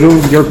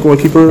 including your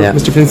goalkeeper,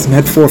 Mr. Vincent,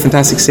 had 4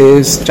 fantastic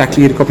saves. Jack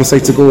Lee had a couple of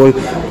sights of goal,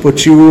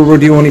 but you were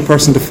the only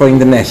person to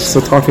find the net.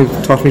 So talk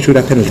me through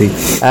that penalty.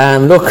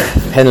 Look,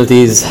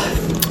 penalties,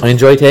 I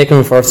enjoy taking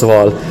them, first of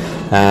all.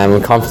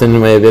 I'm confident in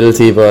my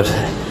ability, but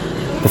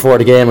before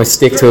the game I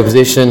stick to a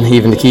position.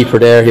 Even the keeper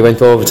there, he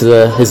went over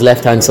to his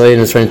left hand side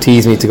and was trying to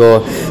tease me to go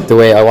the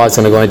way I was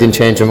going to go. I didn't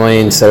change my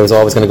mind, so I was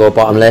always going to go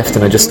bottom left,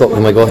 and I just stuck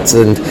with my guts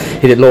and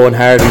hit it low and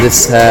hard in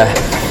this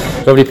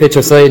lovely pitch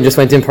outside and just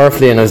went in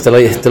perfectly, and I was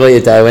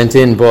delighted that I went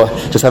in. But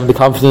just having the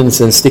confidence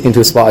and sticking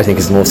to a spot, I think,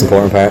 is the most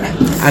important part.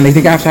 And I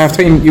think after half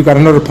time you got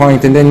another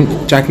point, and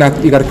then Jack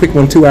Nat, you got a quick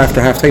one too after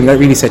half time. That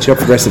really set you up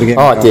for the rest of the game.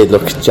 Oh, it did.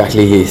 Look, Jack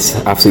Lee, he's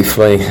absolutely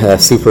flying.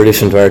 Super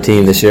addition to our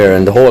team this year,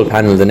 and the whole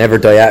panel, the never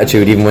die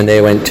attitude. Even when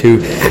they went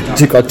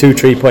got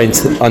 2-3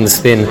 points on the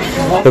spin,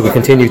 look, we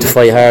continue to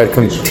fight hard,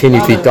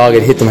 continue to be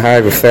dogged, hit them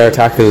hard with fair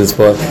tackles.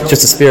 But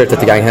just the spirit that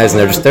the gang has,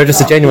 and they're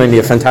just genuinely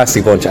a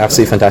fantastic bunch,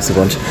 absolutely fantastic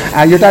bunch.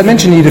 Your dad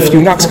mentioned you had a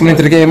few knocks coming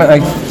into the game. I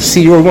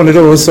see you were one of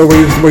those. So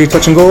were you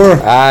touch and go?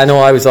 No,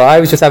 I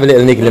was just having a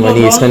little niggle in my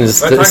knee. It's kind of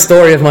the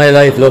story of my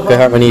life. Look, I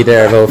hurt my knee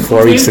there about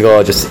 4 weeks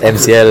ago, just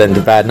MCL and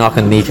a bad knock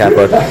on the kneecap.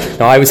 But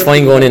no, I was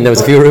fine going in. There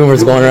was a few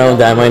rumours going around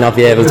that I might not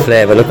be able to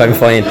play, but look, I'm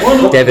fine.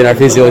 Devin, our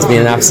physio, has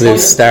been an absolute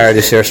star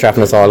this year,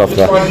 strapping us all up.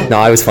 But no,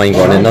 I was fine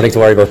going in. Nothing to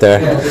worry about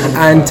there.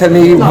 And tell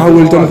me, how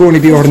will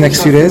Dungourney be over the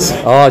next few days?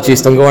 Oh,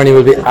 geez, Dungourney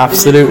will be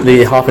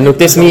absolutely hopping. Look,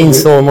 this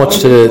means so much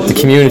to the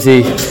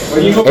community.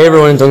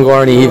 Everyone in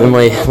Dungourney, even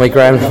my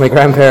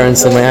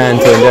grandparents and my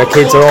aunt, and their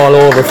kids are all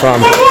over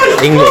from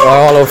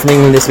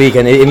England this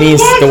weekend. It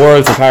means the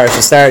world to Paris. At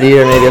the start of the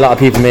year, maybe a lot of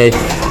people may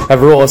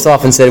have wrote us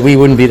off and said we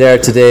wouldn't be there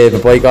today,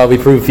 but by God, we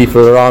proved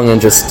people wrong.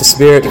 And just the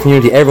spirit, the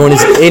community, everyone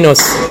is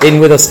in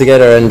with us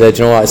together, and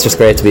you know what, it's just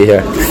great to be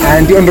here.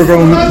 And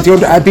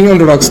being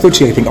underdogs stood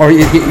you, I think, or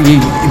you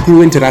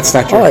grew into that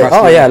stature.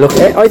 Oh yeah, look,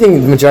 I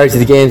think the majority of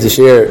the games this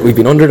year we've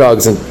been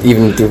underdogs, and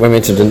even when we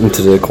entered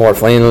into the quarter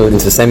final,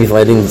 into the semi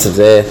final, into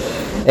the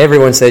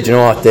everyone said, you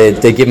know what, they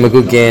give them a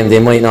good game, they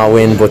might not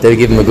win, but they'll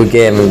give them a good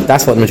game, and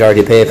that's what the majority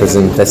of papers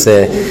and let's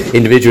say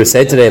individuals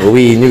said today. But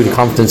we knew the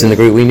confidence in the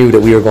group, we knew that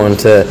we were going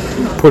to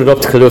put it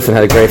up to Clough and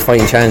had a great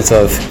fighting chance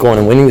of going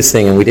and winning this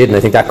thing, and we did. And I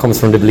think that comes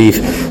from the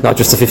belief, not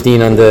just the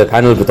 15 on the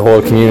panel, but the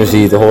whole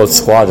community, the whole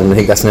squad, and I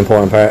think that's an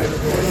important part.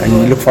 And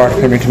you look forward to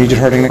Premier Intermediate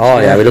hurling next year? Oh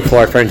yeah, we look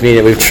forward to Premier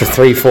Intermediate. We've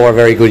 3-4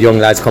 very good young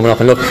lads coming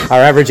up, and look,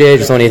 our average age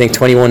is only, I think,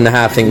 21 and a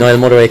half. I think Niall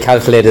Motherway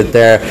calculated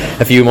there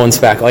a few months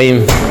back.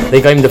 I'm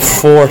the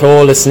 4th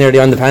oldest nearly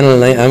on the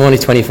panel, and I'm only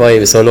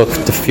 25, so look,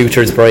 the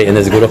future is bright and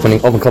there's a good up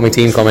and coming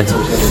team coming.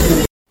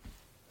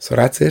 So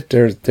that's it.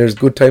 There's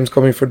good times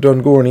coming for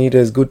Dungourney.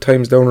 There's good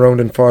times down around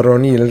in Father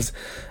O'Neill's,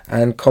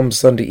 and come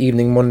Sunday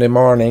evening, Monday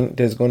morning,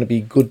 there's going to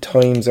be good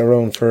times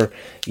around for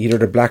either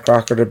the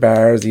Blackrock or the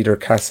Bars, either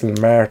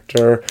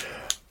Castlemartyr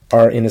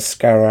or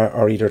Inniscarra,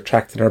 or either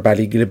Tracton or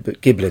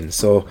Ballygiblin.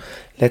 So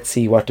let's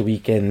see what the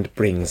weekend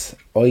brings.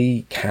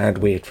 I can't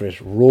wait for it.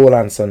 Roll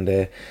on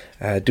Sunday.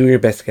 Do your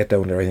best to get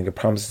down there. I think it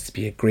promises to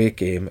be a great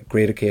game, a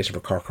great occasion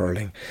for Cork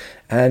hurling,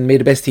 and may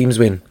the best teams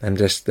win. And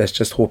let's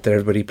just hope that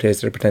everybody plays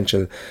to their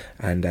potential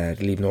and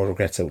leave no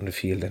regrets out in the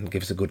field and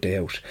give us a good day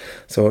out.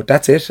 So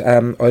that's it.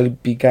 I'll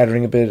be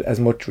gathering as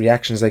much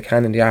reaction as I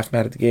can in the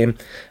aftermath of the game.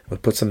 We'll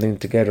put something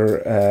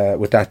together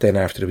with that then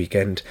after the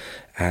weekend,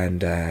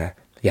 and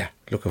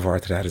looking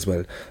forward to that as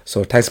well.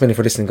 So thanks a million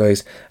for listening,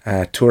 guys.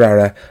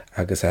 Tuarara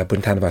agus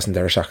buntanabas and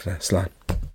Dara Shachna. Slán.